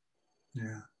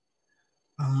 Yeah.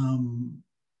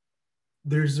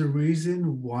 There's a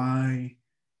reason why,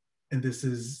 and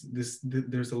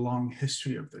there's a long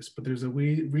history of this, but there's a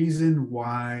reason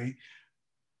why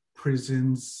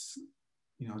prisons,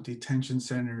 you know, detention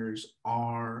centers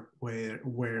are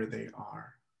where they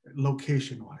are,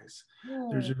 location-wise.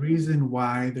 There's a reason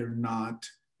why they're not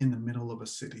in the middle of a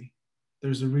city.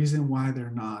 There's a reason why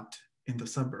they're not in the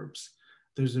suburbs.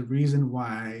 There's a reason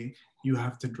why you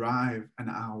have to drive an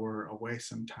hour away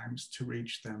sometimes to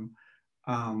reach them,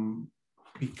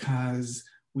 because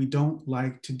we don't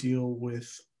like to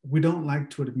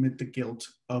admit the guilt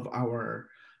of our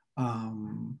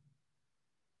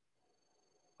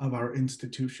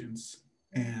institutions.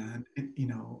 And you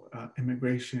know,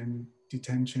 immigration,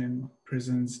 detention,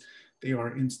 prisons, they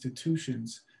are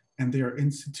institutions, and they are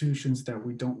institutions that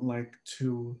we don't like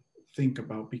to think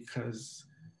about because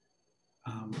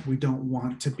we don't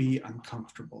want to be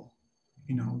uncomfortable.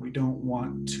 You know, we don't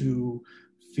want to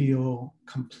feel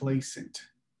complacent,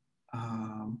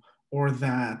 or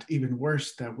that, even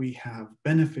worse, that we have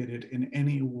benefited in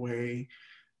any way,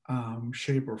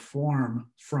 shape, or form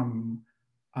from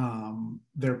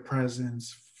their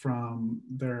presence, from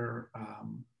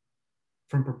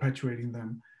perpetuating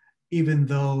them. Even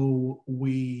though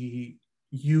we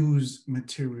use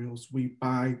materials, we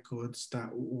buy goods that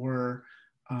were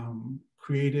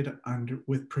created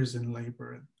with prison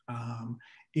labor,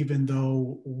 even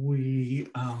though we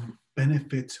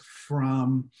benefit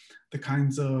from the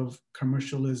kinds of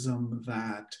commercialism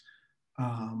that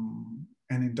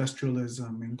and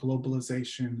industrialism and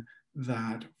globalization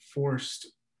that forced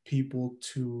people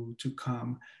to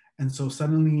come. And so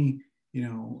suddenly, you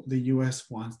know, the US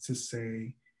wants to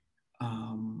say,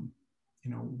 you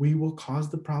know, we will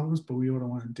cause the problems, but we don't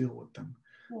want to deal with them.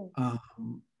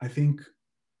 I think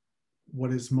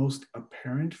what is most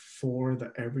apparent for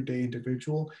the everyday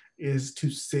individual is to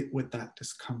sit with that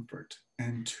discomfort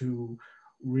and to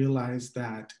realize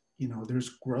that, you know, there's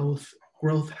growth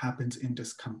happens in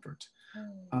discomfort.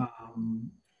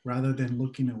 Rather than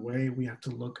looking away, we have to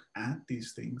look at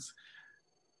these things.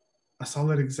 A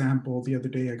solid example, the other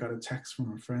day I got a text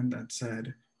from a friend that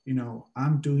said, you know,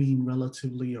 I'm doing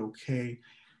relatively okay.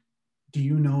 Do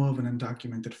you know of an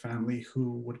undocumented family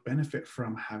who would benefit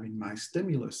from having my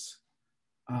stimulus?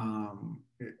 And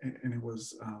it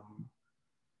was,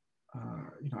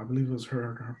 you know, I believe it was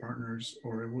her partners,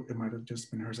 or it might have just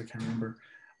been hers, I can't remember.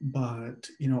 But,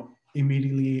 you know,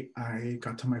 immediately I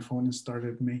got to my phone and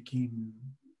started making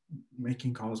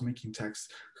calls, making texts.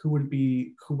 Who would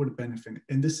benefit?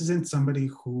 And this isn't somebody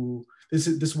who,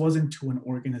 this wasn't to an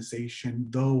organization,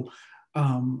 though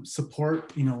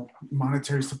support, you know,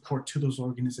 monetary support to those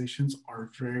organizations are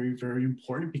very, very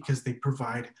important because they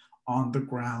provide on the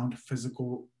ground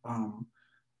physical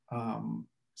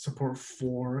support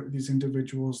for these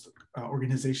individuals.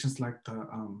 Organizations like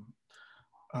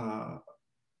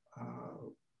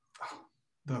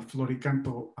the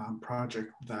Floricanto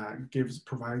project that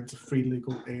provides free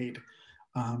legal aid,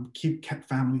 keep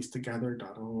families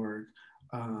together.org,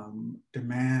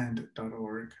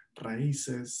 demand.org,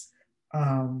 Raíces.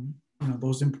 You know,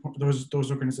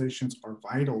 those organizations are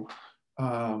vital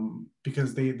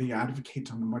because they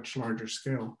advocate on a much larger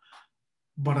scale.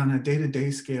 But on a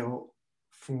day-to-day scale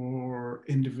for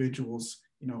individuals,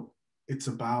 you know, it's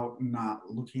about not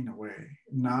looking away,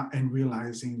 and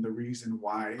realizing the reason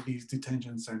why these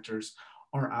detention centers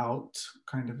are out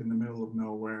kind of in the middle of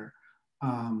nowhere.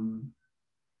 And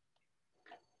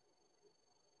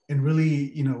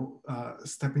really, you know,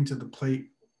 stepping to the plate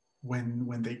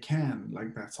when they can,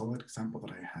 like that solid example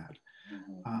that I had.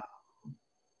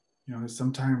 You know,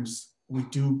 sometimes we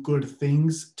do good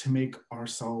things to make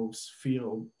ourselves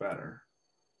feel better,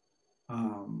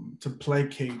 to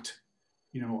placate,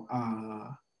 you know,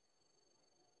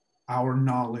 our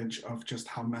knowledge of just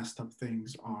how messed up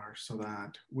things are, so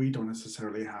that we don't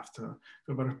necessarily have to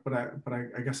feel better. But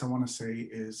I guess I want to say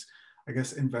is, I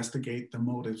guess, investigate the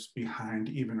motives behind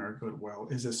even our goodwill.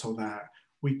 Is it so that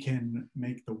we can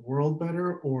make the world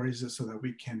better, or is it so that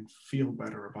we can feel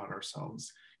better about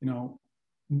ourselves? You know,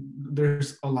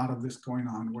 there's a lot of this going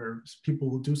on where people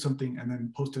will do something and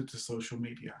then post it to social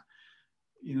media.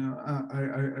 You know,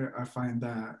 I find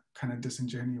that kind of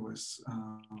disingenuous.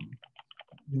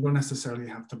 You don't necessarily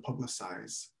have to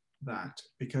publicize that,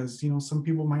 because, you know, some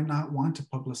people might not want to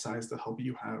publicize the help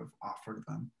you have offered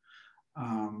them.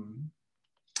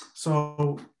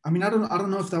 So, I mean, I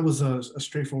don't know if that was a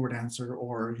straightforward answer,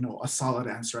 or, you know, a solid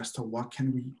answer as to what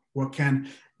can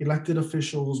elected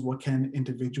officials, what can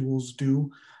individuals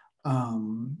do,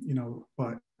 you know,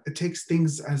 but it takes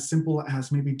things as simple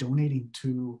as maybe donating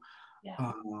to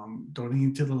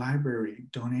the library,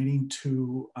 donating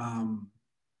to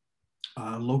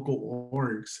local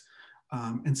orgs,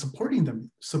 and supporting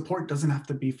them. Support doesn't have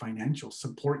to be financial.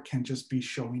 Support can just be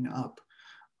showing up.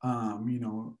 You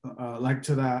know, like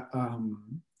to that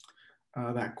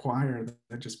that choir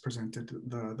that just presented,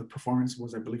 the performance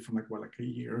was, I believe, from like a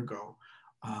year ago,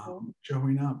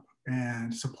 showing up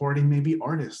and supporting maybe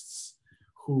artists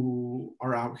who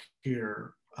are out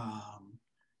here,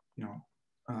 you know,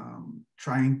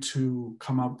 trying to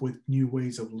come up with new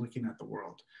ways of looking at the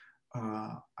world.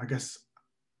 I guess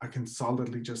I can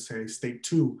solidly just say state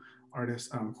two artists,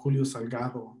 Julio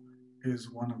Salgado is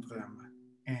one of them,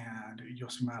 and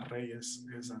Yosimar Reyes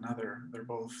is another. They're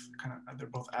both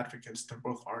advocates. They're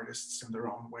both artists in their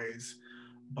own ways.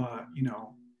 But, you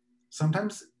know,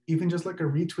 sometimes even just like a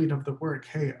retweet of the work.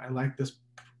 Hey, I like this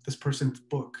person's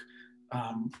book.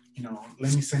 You know,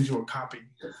 let me send you a copy.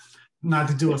 Not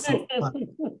to do a self,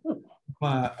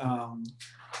 but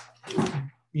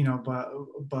you know,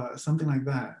 but something like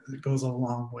that, it goes a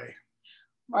long way.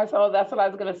 Marcelo, that's what I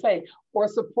was going to say. Or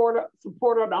support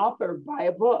an author, buy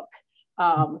a book.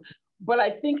 But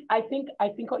I think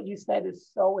what you said is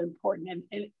so important,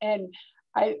 and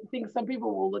I think some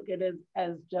people will look at it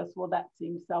as just, well, that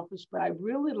seems selfish. But I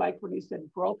really like when you said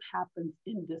growth happens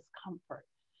in discomfort,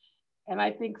 and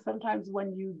I think sometimes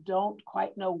when you don't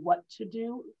quite know what to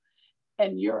do,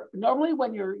 and you're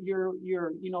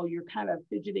kind of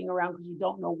fidgeting around because you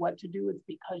don't know what to do, it's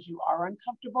because you are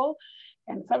uncomfortable.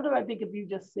 And sometimes I think if you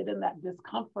just sit in that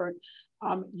discomfort,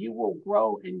 you will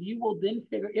grow, and you will then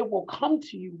figure, it will come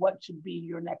to you what should be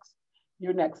your next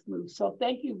move. So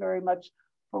thank you very much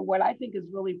for what I think is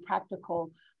really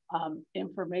practical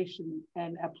information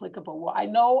and applicable. Well, I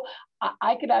know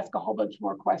I could ask a whole bunch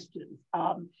more questions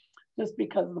just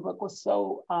because the book was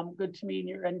so good to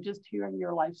me, and just hearing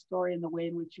your life story and the way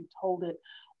in which you told it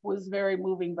was very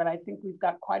moving. But I think we've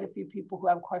got quite a few people who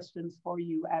have questions for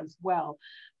you as well.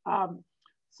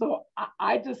 So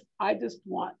I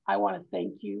want to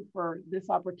thank you for this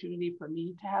opportunity for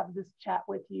me to have this chat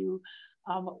with you.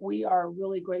 We are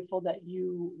really grateful that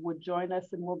you would join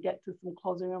us, and we'll get to some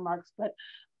closing remarks. But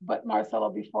Marcelo,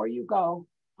 before you go,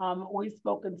 we've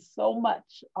spoken so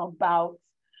much about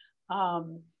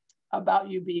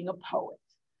you being a poet,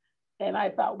 and I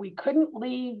thought we couldn't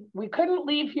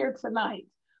leave here tonight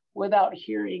without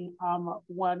hearing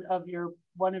one of your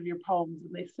poems.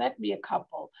 And they sent me a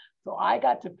couple, so I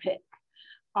got to pick.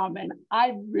 And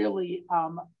I really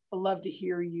love to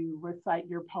hear you recite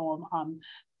your poem on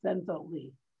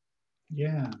Cenzontle.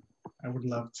 Yeah, I would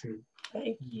love to.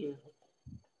 Thank you.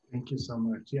 Thank you so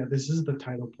much. Yeah, this is the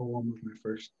title poem of my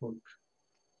first book.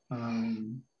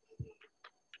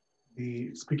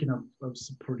 Speaking of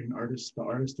supporting artists, the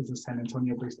artist is a San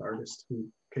Antonio-based artist who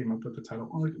came up with the title.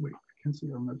 Oh, wait, I can't see. I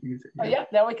don't know if you can see it. Oh, yeah,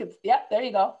 now we can. Yeah, there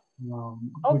you go. Oh,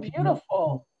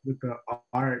 beautiful. With the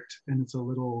art, and it's a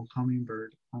little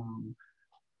hummingbird.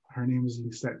 Her name is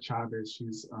Lisette Chavez.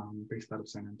 She's based out of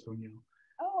San Antonio.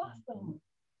 Oh, awesome.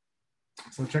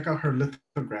 So check out her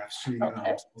lithographs. She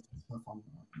posts stuff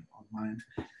online.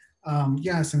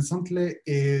 Yeah, Cenzontle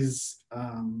is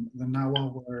the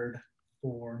Nahuatl word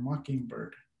for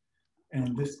mockingbird.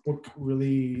 And this book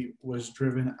really was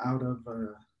driven out of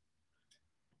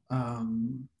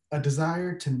a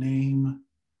desire to name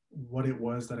what it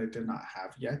was that I did not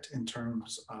have yet, in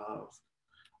terms of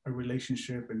a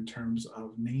relationship, in terms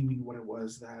of naming what it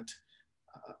was that,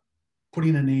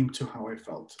 putting a name to how I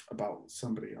felt about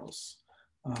somebody else.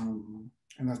 And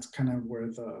that's kind of where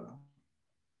the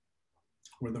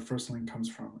first line comes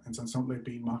from. And Cenzontle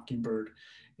being mockingbird,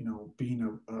 you know,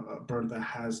 being a bird that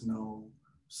has no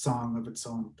song of its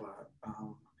own, but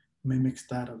mimics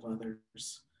that of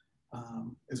others,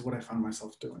 is what I found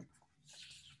myself doing.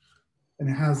 And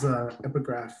it has an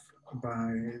epigraph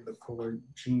by the poet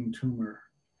Jean Toomer.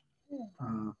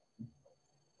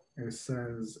 It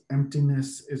says,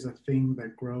 "Emptiness is a thing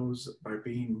that grows by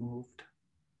being moved."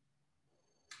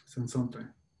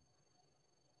 Cenzontle.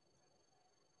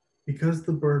 Because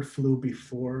the bird flew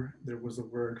before there was a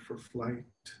word for flight,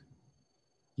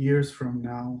 years from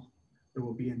now, there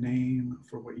will be a name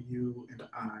for what you and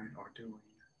I are doing.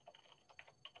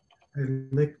 I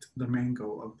licked the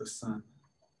mango of the sun,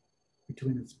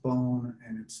 between its bone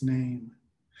and its name,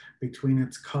 between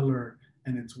its color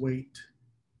and its weight.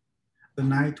 The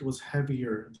night was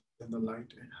heavier than the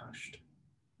light it hushed.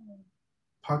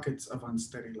 Pockets of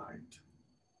unsteady light,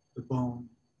 the bone,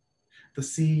 the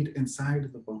seed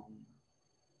inside the bone,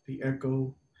 the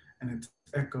echo and its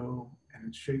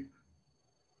shape.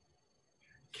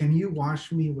 Can you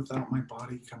wash me without my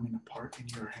body coming apart in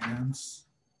your hands?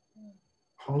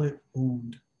 Call it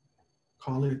wound,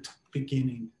 call it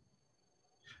beginning.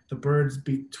 The bird's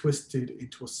beak twisted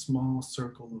into a small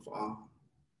circle of awe.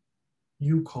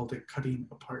 You called it cutting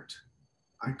apart.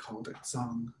 I called it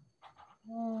song.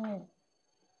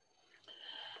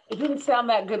 It didn't sound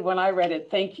that good when I read it.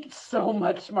 Thank you so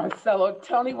much, Marcelo.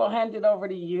 Tony, we'll hand it over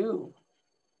to you.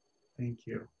 Thank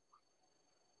you.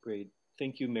 Great.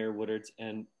 Thank you, Mayor Woodards.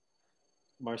 And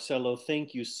Marcelo,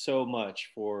 thank you so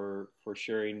much for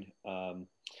sharing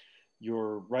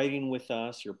your writing with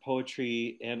us, your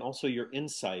poetry, and also your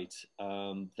insight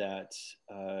that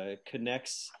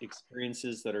connects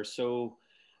experiences that are so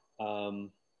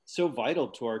vital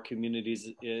to our communities,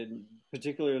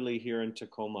 particularly here in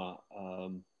Tacoma.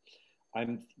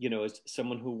 I'm, as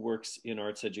someone who works in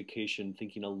arts education,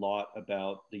 thinking a lot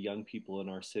about the young people in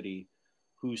our city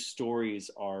whose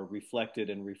stories are reflected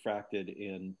and refracted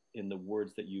in the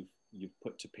words that you've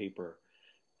put to paper,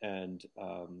 and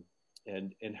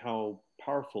how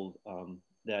powerful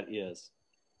that is.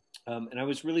 And I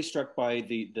was really struck by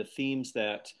the themes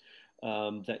that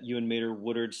you and Mayor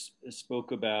Woodards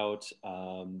spoke about.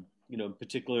 In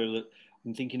particular,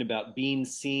 I'm thinking about being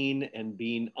seen and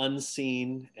being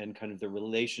unseen, and kind of the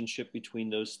relationship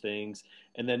between those things,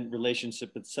 and then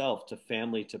relationship itself to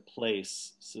family, to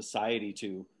place, society,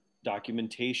 to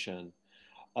documentation.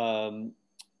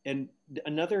 And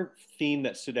another theme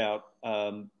that stood out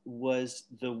was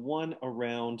the one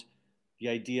around the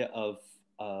idea of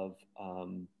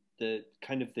the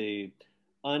kind of the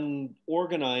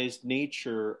unorganized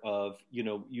nature of,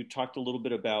 you talked a little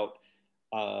bit about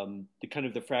the kind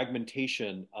of the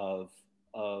fragmentation of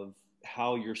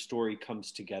how your story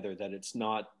comes together, that it's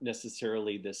not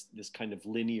necessarily this kind of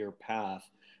linear path,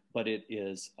 but it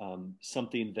is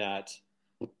something that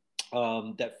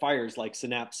that fires like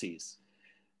synapses.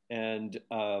 And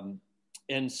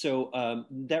so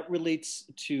that relates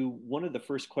to one of the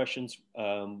first questions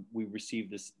we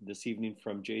received this evening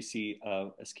from JC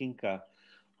Esquinca,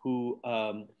 who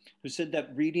said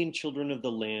that reading Children of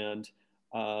the Land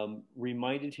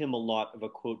reminded him a lot of a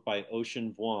quote by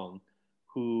Ocean Vuong,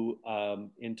 who,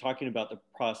 in talking about the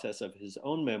process of his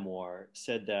own memoir,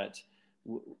 said that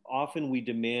often we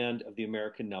demand of the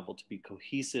American novel to be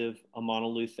cohesive, a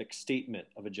monolithic statement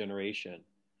of a generation.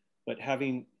 But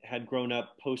having had grown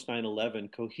up post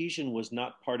 9/11, cohesion was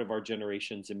not part of our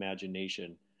generation's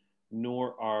imagination,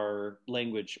 nor our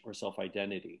language or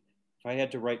self-identity. If I had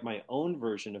to write my own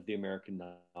version of the American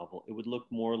novel, it would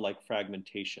look more like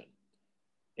fragmentation.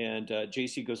 And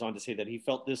JC goes on to say that he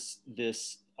felt this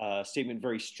statement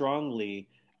very strongly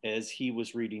as he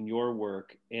was reading your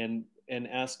work, and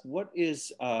ask, what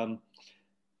is how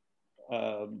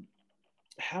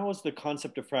is the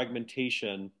concept of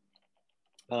fragmentation,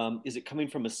 is it coming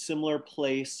from a similar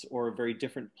place or a very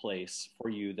different place for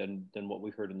you than what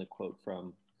we heard in the quote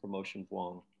from Ocean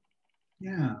Vuong?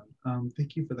 Yeah,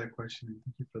 thank you for that question, and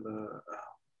thank you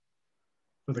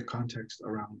for the context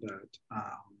around that.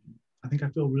 I think I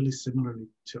feel really similarly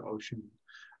to Ocean,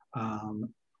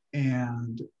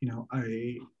 and you know,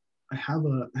 I have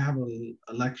a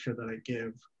lecture that I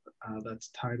give that's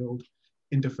titled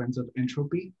 "In Defense of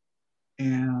Entropy,"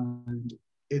 and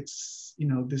it's, you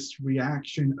know, this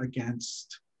reaction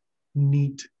against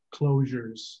neat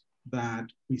closures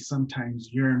that we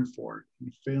sometimes yearn for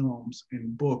in films,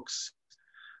 in books,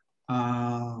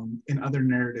 in other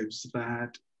narratives,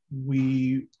 that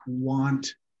we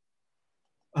want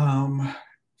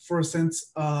for a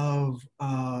sense of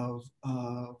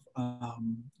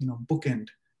you know,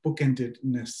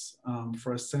 bookendedness,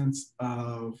 for a sense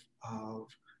of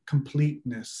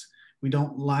completeness. We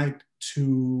don't like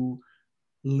to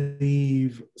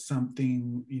leave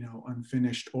something, you know,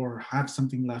 unfinished, or have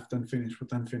something left unfinished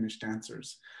with unfinished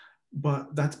answers.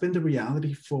 But that's been the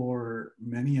reality for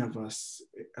many of us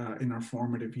in our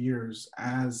formative years,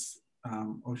 as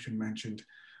Ocean mentioned,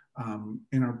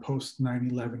 in our post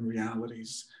 9/11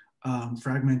 realities.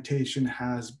 Fragmentation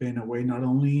has been a way not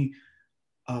only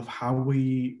of how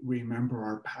we remember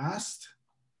our past,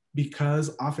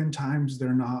 because oftentimes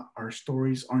our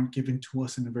stories aren't given to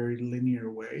us in a very linear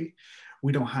way.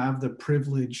 We don't have the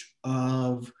privilege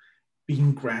of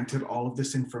being granted all of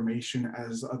this information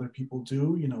as other people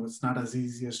do. You know, it's not as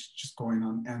easy as just going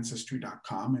on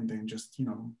ancestry.com and then just, you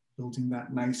know, building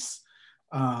that nice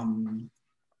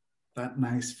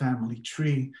family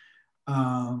tree.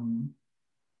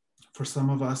 For some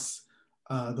of us,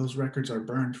 those records are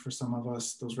burned. For some of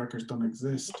us, those records don't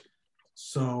exist.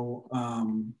 So,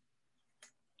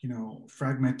 you know,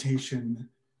 fragmentation,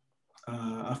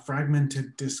 a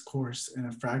fragmented discourse and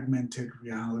a fragmented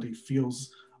reality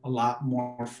feels a lot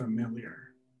more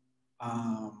familiar.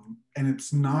 And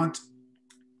it's not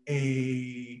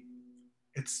an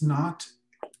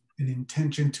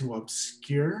intention to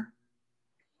obscure,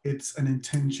 it's an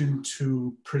intention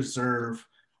to preserve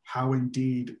how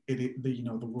indeed you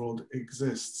know, the world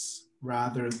exists,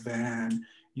 rather than,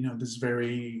 you know, this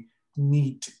very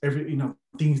neat, you know,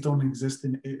 things don't exist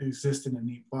in a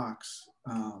neat box.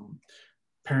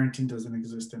 Parenting doesn't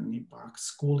exist in a neat box.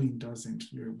 Schooling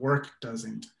doesn't. Your work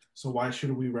doesn't. So why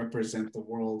should we represent the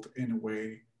world in a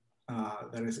way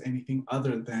that is anything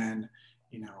other than,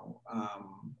 you know,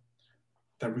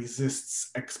 that resists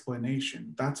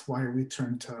explanation? That's why we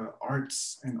turn to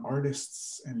arts and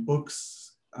artists and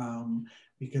books,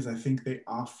 because I think they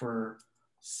offer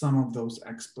some of those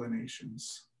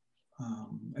explanations.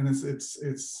 And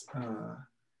it's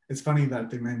funny that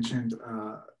they mentioned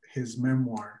his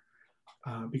memoir,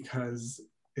 because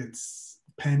it's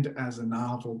penned as a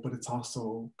novel, but it's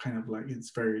also kind of like,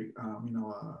 it's very, you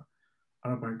know,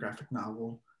 autobiographic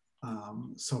novel.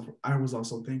 So I was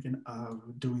also thinking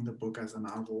of doing the book as a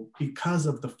novel because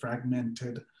of the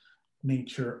fragmented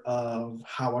nature of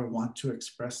how I want to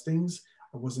express things.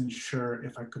 I wasn't sure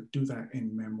if I could do that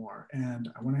in memoir, and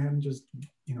I went ahead and just,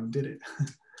 you know, did it.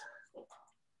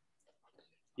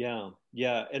 Yeah,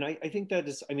 and I think that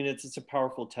is, I mean, it's a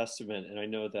powerful testament, and I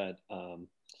know that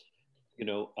you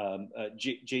know,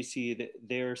 JC,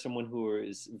 they're someone who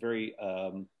is very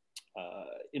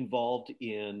involved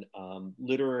in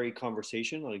literary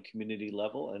conversation on a community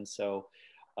level, and so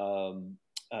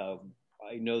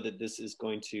I know that this is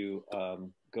going to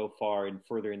go far in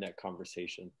furthering that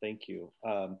conversation. Thank you.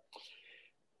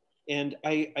 And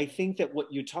I think that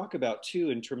what you talk about too,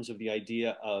 in terms of the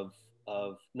idea of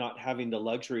not having the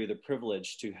luxury or the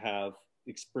privilege to have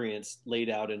experience laid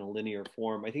out in a linear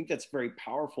form, I think that's very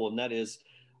powerful. And that is,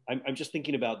 I'm just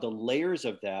thinking about the layers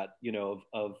of that,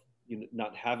 of you know,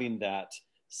 not having that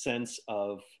sense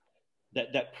of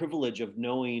that privilege of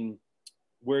knowing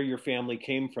where your family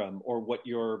came from, or what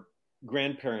your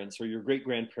grandparents or your great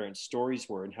grandparents' stories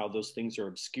were, and how those things are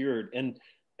obscured and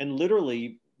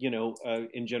literally,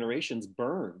 in generations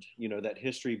burned. That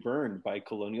history burned by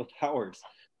colonial powers,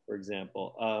 for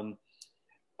example.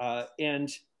 And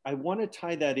I want to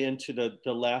tie that into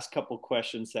the last couple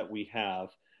questions that we have,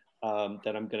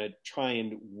 that I'm going to try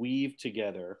and weave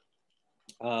together.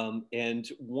 And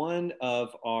one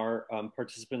of our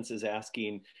participants is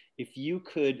asking if you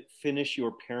could finish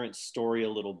your parents' story a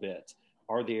little bit.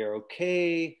 Are they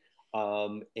okay?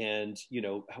 And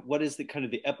what is the kind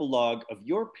of the epilogue of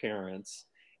your parents?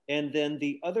 And then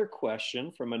the other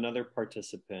question from another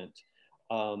participant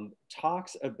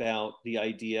talks about the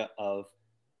idea of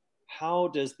how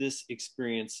does this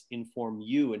experience inform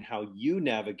you and how you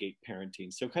navigate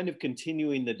parenting? So kind of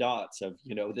continuing the dots of,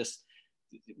 this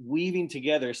weaving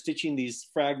together, stitching these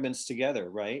fragments together,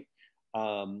 right?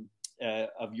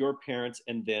 Of your parents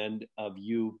and then of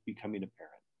you becoming a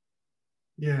parent.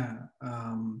 Yeah.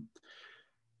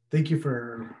 Thank you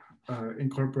for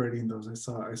incorporating those.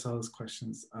 I saw those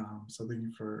questions. So thank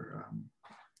you for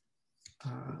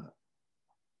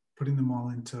putting them all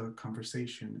into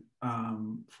conversation.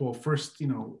 Well, first,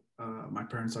 my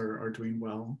parents are doing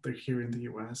well. They're here in the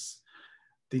US.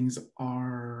 Things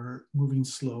are moving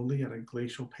slowly at a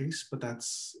glacial pace, but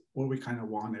that's what we kind of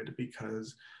wanted,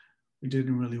 because we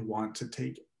didn't really want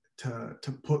to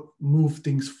move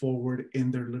things forward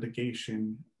in their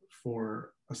litigation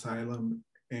for asylum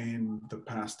in the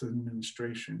past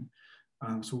administration.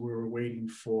 So we were waiting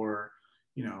for,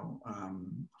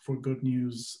 for good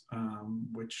news,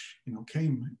 which,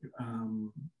 came.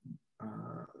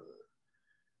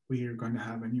 We are going to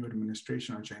have a new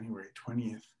administration on January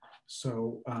 20th.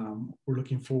 So we're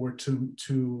looking forward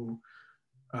to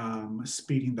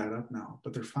speeding that up now.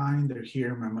 But they're fine. They're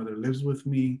here. My mother lives with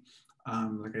me.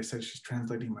 Like I said, she's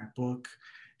translating my book.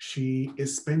 She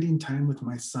is spending time with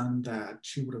my son that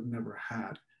she would have never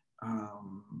had.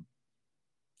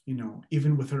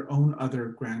 Even with her own other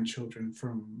grandchildren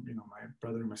from, my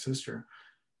brother and my sister,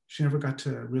 she never got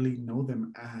to really know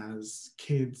them as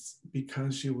kids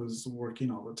because she was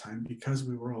working all the time, because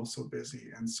we were all so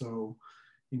busy. And so,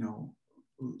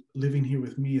 living here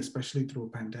with me, especially through a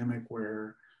pandemic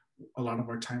where a lot of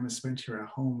our time is spent here at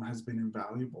home, has been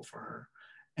invaluable for her.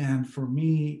 And for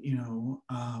me,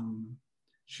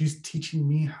 she's teaching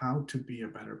me how to be a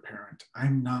better parent.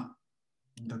 I'm not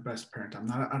the best parent.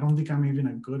 I don't think I'm even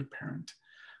a good parent.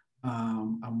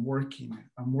 I'm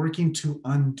working to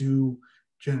undo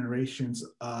generations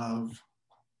of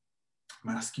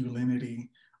masculinity,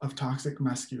 of toxic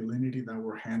masculinity that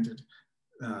were handed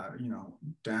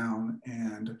down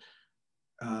and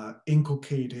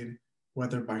inculcated,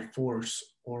 whether by force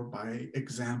or by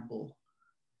example.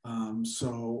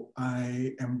 So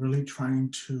I am really trying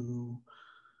to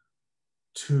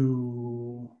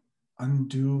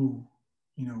undo,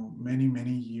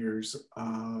 many years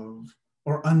of,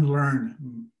 or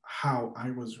unlearn how I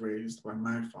was raised by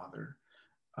my father.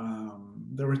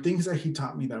 There were things that he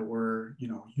taught me that were,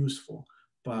 useful,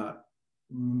 but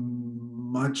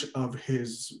much of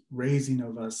his raising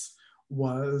of us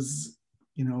was,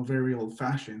 very old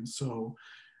fashioned. So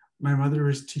my mother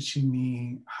is teaching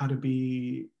me how to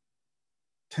be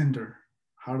tender,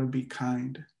 how to be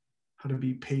kind, how to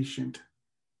be patient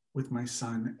with my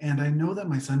son. And I know that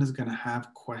my son is going to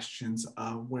have questions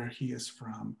of where he is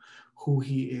from, who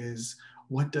he is,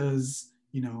 what does,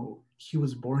 he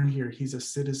was born here, he's a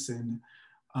citizen.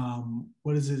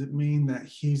 What does it mean that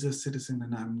he's a citizen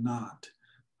and I'm not?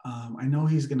 I know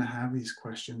he's going to have these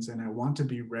questions, and I want to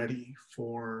be ready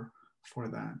for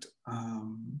that.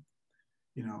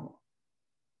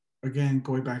 Again,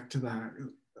 going back to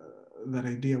that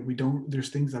idea, there's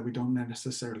things that we don't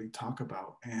necessarily talk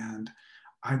about, and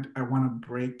I want to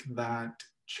break that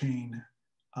chain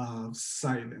of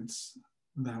silence,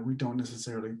 that we don't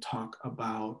necessarily talk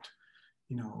about,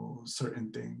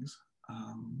 certain things.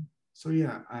 So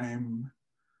yeah,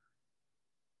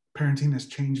 parenting has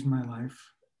changed my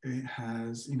life. It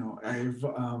has,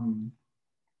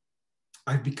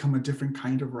 I've become a different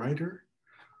kind of writer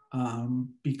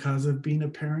because of being a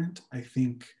parent. I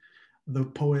think the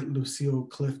poet Lucille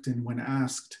Clifton, when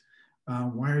asked,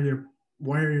 why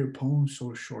are your poems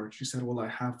so short? She said, well, I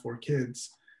have 4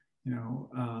 kids.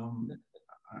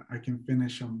 I can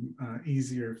finish them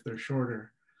easier if they're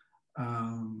shorter.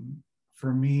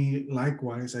 For me,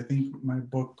 likewise, I think my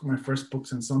first book,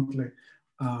 Cenzontle,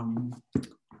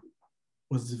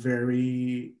 was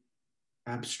very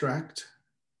abstract,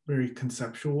 very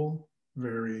conceptual,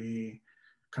 very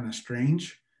kind of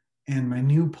strange. And my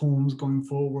new poems going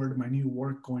forward, my new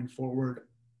work going forward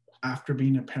after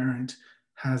being a parent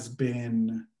has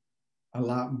been a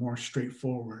lot more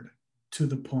straightforward, to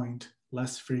the point,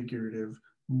 less figurative,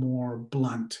 more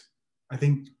blunt. I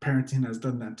think parenting has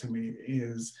done that to me,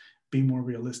 is be more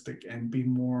realistic and be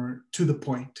more to the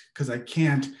point, because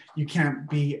you can't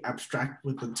be abstract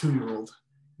with a 2-year-old.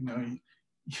 You know,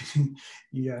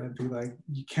 you gotta be like,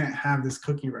 you can't have this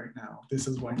cookie right now. This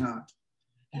is why not.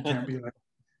 You can't be like,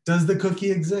 does the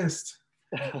cookie exist?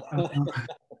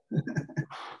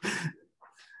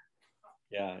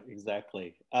 Yeah,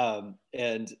 exactly.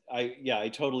 And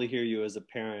I totally hear you as a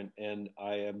parent, and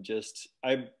I'm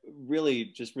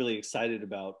really excited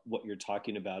about what you're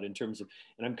talking about in terms of,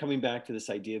 and I'm coming back to this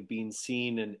idea of being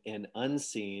seen and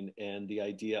unseen, and the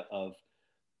idea of,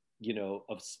 you know,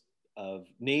 of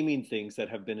naming things that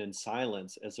have been in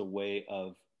silence as a way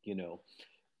of, you know,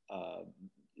 uh,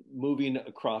 moving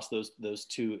across those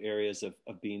two areas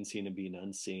of being seen and being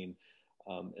unseen,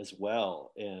 as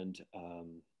well. And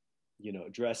you know,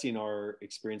 addressing our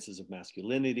experiences of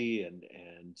masculinity, and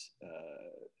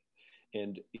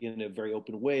in a very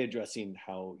open way, addressing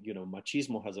how, you know,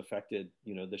 machismo has affected,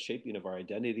 you know, the shaping of our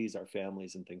identities, our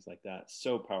families, and things like that.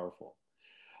 So powerful.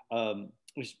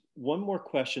 There's one more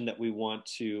question that we want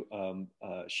to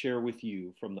share with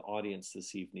you from the audience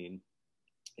this evening.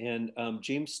 And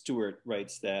James Stewart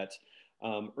writes that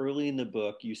early in the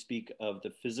book, you speak of the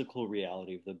physical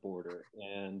reality of the border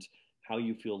and how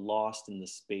you feel lost in the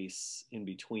space in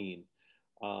between.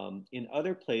 In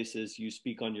other places, you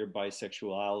speak on your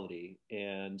bisexuality,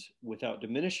 and without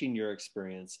diminishing your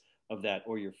experience of that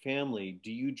or your family,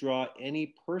 do you draw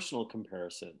any personal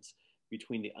comparisons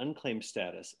between the unclaimed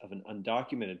status of an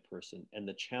undocumented person and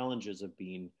the challenges of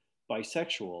being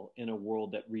bisexual in a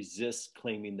world that resists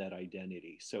claiming that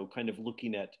identity? So kind of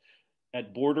looking at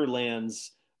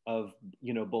borderlands of,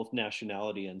 you know, both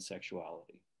nationality and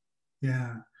sexuality.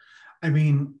 Yeah. I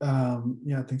mean,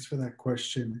 yeah, thanks for that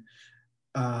question.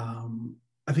 I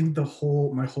think my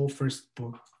whole first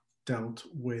book dealt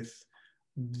with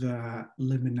the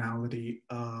liminality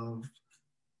of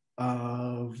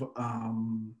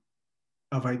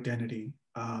identity,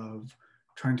 of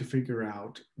trying to figure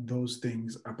out those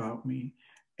things about me.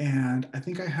 And I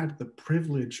think I had the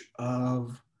privilege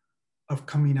of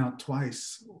coming out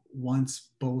twice,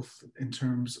 once both in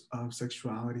terms of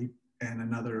sexuality and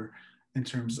another in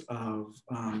terms of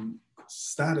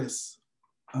status.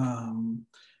 And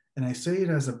I say it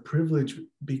as a privilege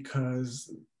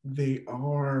because they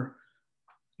are,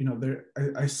 you know,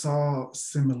 I saw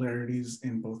similarities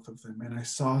in both of them, and I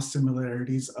saw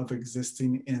similarities of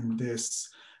existing in this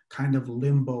kind of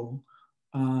limbo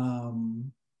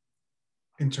in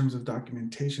terms of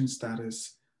documentation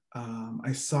status.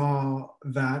 I saw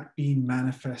that being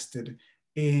manifested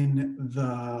in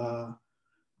the,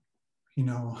 you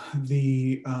know,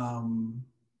 the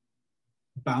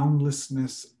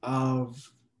boundlessness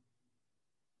of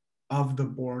the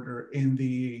border, in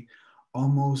the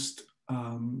almost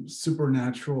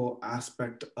supernatural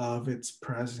aspect of its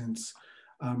presence.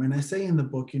 And I say in the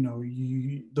book, you know,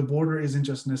 the border isn't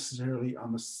just necessarily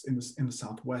in the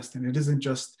Southwest, and it isn't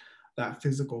just that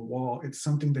physical wall. It's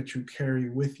something that you carry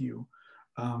with you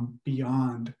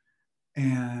beyond,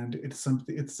 and it's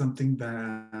something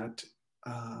that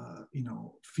you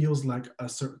know, feels like a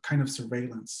kind of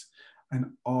surveillance,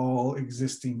 an all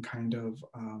existing kind of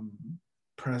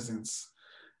presence.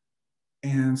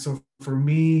 And so for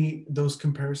me, those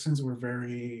comparisons were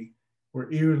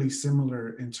eerily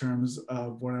similar in terms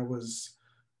of what I was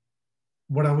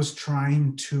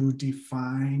trying to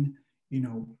define, you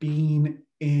know, being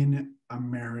in a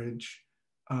marriage,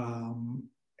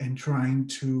 and trying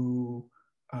to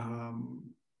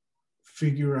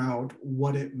figure out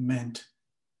what it meant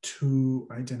to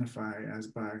identify as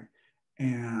bi,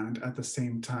 and at the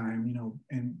same time, you know,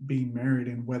 and being married,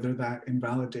 and whether that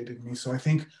invalidated me. So I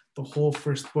think the whole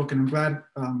first book, and I'm glad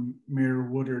Mayor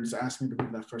Woodards asked me to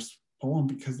read that first poem,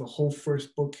 because the whole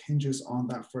first book hinges on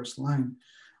that first line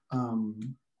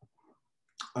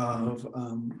of,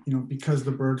 you know, because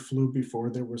the bird flew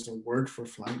before there was a word for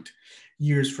flight,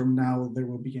 years from now, there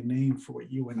will be a name for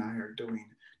what you and I are doing.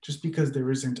 Just because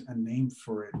there isn't a name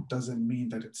for it doesn't mean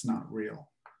that it's not real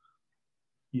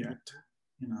yet,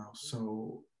 you know.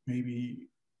 So maybe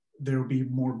there'll be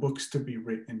more books to be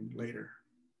written later.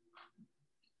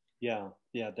 Yeah,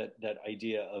 that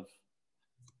idea of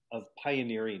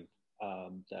pioneering,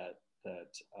 that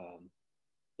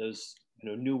those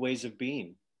new ways of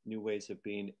being,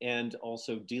 and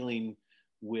also dealing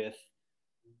with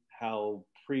how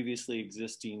previously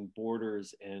existing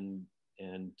borders and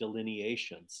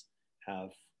delineations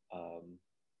have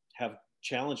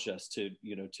challenged us to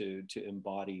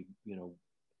embody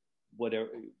what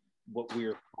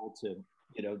we're called to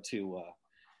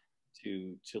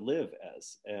live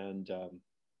as.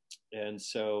 And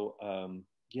so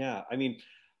yeah, I mean,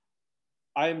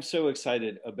 I'm so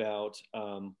excited about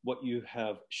what you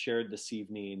have shared this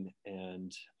evening,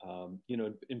 and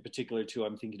in particular too,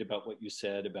 I'm thinking about what you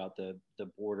said about the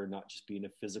border not just being a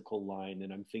physical line,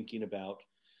 and I'm thinking about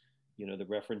the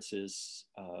references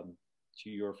to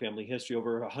your family history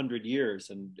over 100 years,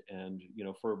 and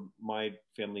for my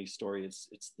family story, it's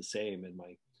the same. And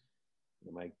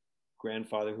my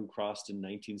grandfather, who crossed in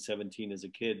 1917 as a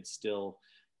kid, still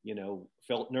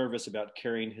felt nervous about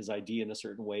carrying his ID in a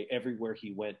certain way everywhere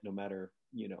he went, no matter,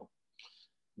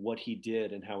 what he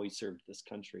did and how he served this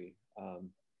country.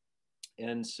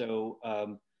 And so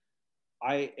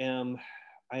I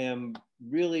am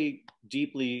really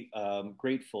deeply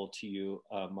grateful to you,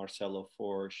 Marcelo,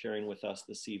 for sharing with us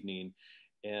this evening.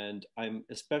 And I'm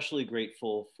especially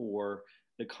grateful for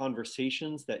the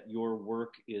conversations that your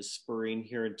work is spurring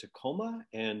here in Tacoma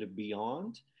and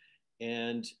beyond,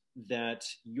 and that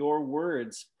your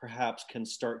words perhaps can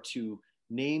start to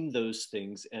name those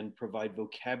things and provide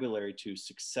vocabulary to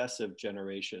successive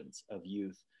generations of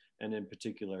youth, and in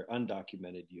particular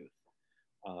undocumented youth.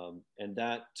 And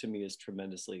that to me is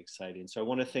tremendously exciting. So I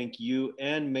want to thank you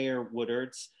and Mayor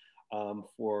Woodards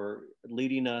for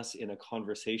leading us in a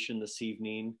conversation this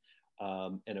evening.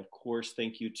 And of course,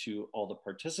 thank you to all the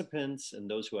participants and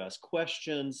those who asked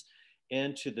questions,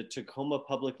 and to the Tacoma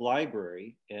Public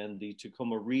Library and the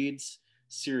Tacoma Reads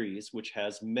series, which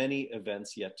has many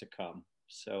events yet to come.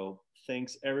 So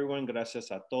thanks everyone.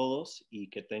 Gracias a todos y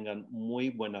que tengan muy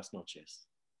buenas noches.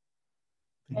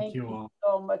 Thank you all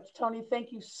so much, Tony.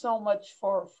 Thank you so much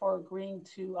for agreeing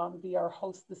to be our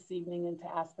host this evening and to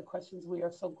ask the questions. We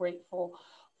are so grateful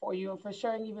for you, and for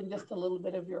sharing even just a little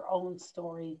bit of your own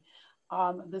story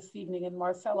this evening. And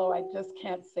Marcelo, I just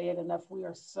can't say it enough. We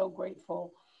are so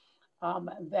grateful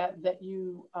that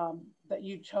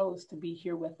you chose to be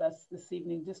here with us this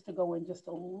evening, just to go in just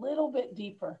a little bit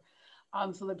deeper,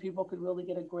 so that people could really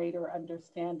get a greater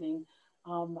understanding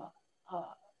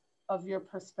of your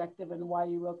perspective and why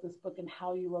you wrote this book and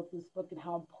how you wrote this book and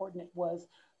how important it was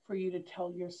for you to tell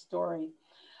your story.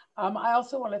 I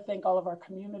also want to thank all of our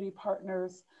community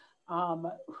partners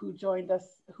who joined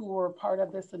us, who were part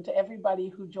of this, and to everybody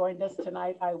who joined us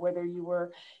tonight, whether you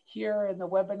were here in the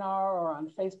webinar or on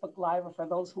Facebook Live, or for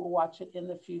those who will watch it in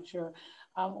the future.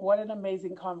 What an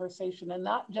amazing conversation, and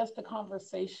not just a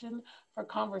conversation for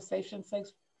conversation's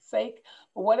sake,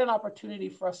 but what an opportunity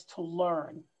for us to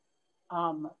learn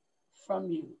from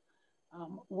you.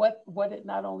 What it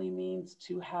not only means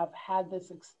to have had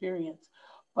this experience,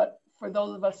 but for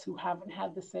those of us who haven't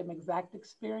had the same exact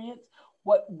experience,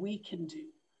 what we can do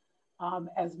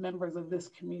as members of this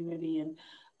community. And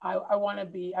I want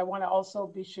to also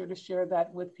be sure to share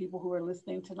that with people who are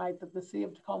listening tonight, that the City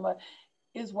of Tacoma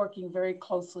is working very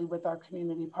closely with our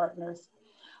community partners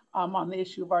on the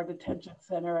issue of our detention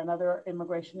center and other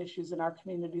immigration issues in our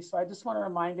community. So I just want to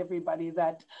remind everybody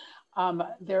that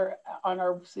there on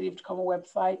our City of Tacoma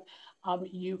website,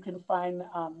 you can find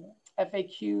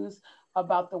FAQs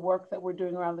about the work that we're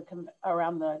doing around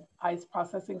the ICE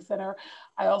processing center.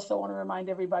 I also want to remind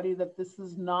everybody that this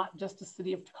is not just a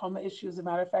City of Tacoma issue. As a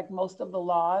matter of fact, most of the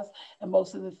laws and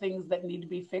most of the things that need to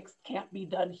be fixed can't be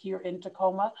done here in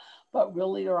Tacoma, but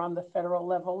really are on the federal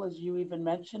level, as you even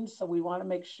mentioned. So we want to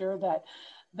make sure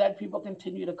that people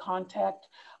continue to contact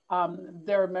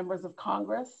their members of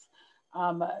Congress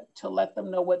to let them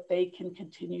know what they can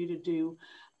continue to do.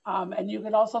 And you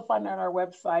can also find on our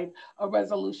website a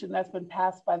resolution that's been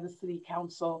passed by the City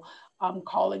Council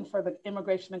calling for the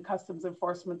Immigration and Customs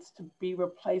Enforcement to be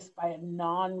replaced by a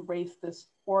non-racist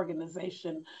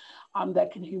organization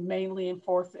that can humanely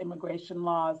enforce immigration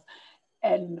laws,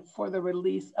 and for the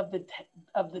release of the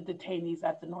detainees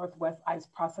at the Northwest ICE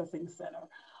Processing Center.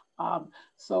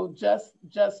 So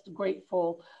just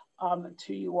grateful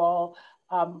to you all.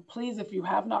 Please, if you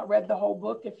have not read the whole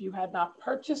book, if you had not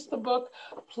purchased the book,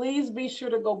 please be sure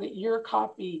to go get your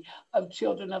copy of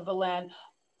Children of the Land.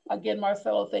 Again,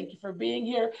 Marcelo, thank you for being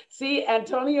here. See,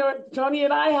 Antonio, Tony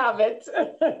and I have it.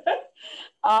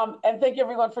 And thank you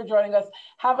everyone for joining us.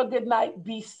 Have a good night,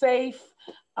 be safe.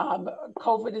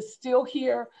 COVID is still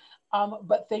here,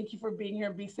 but thank you for being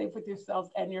here. Be safe with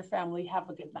yourselves and your family. Have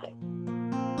a good night.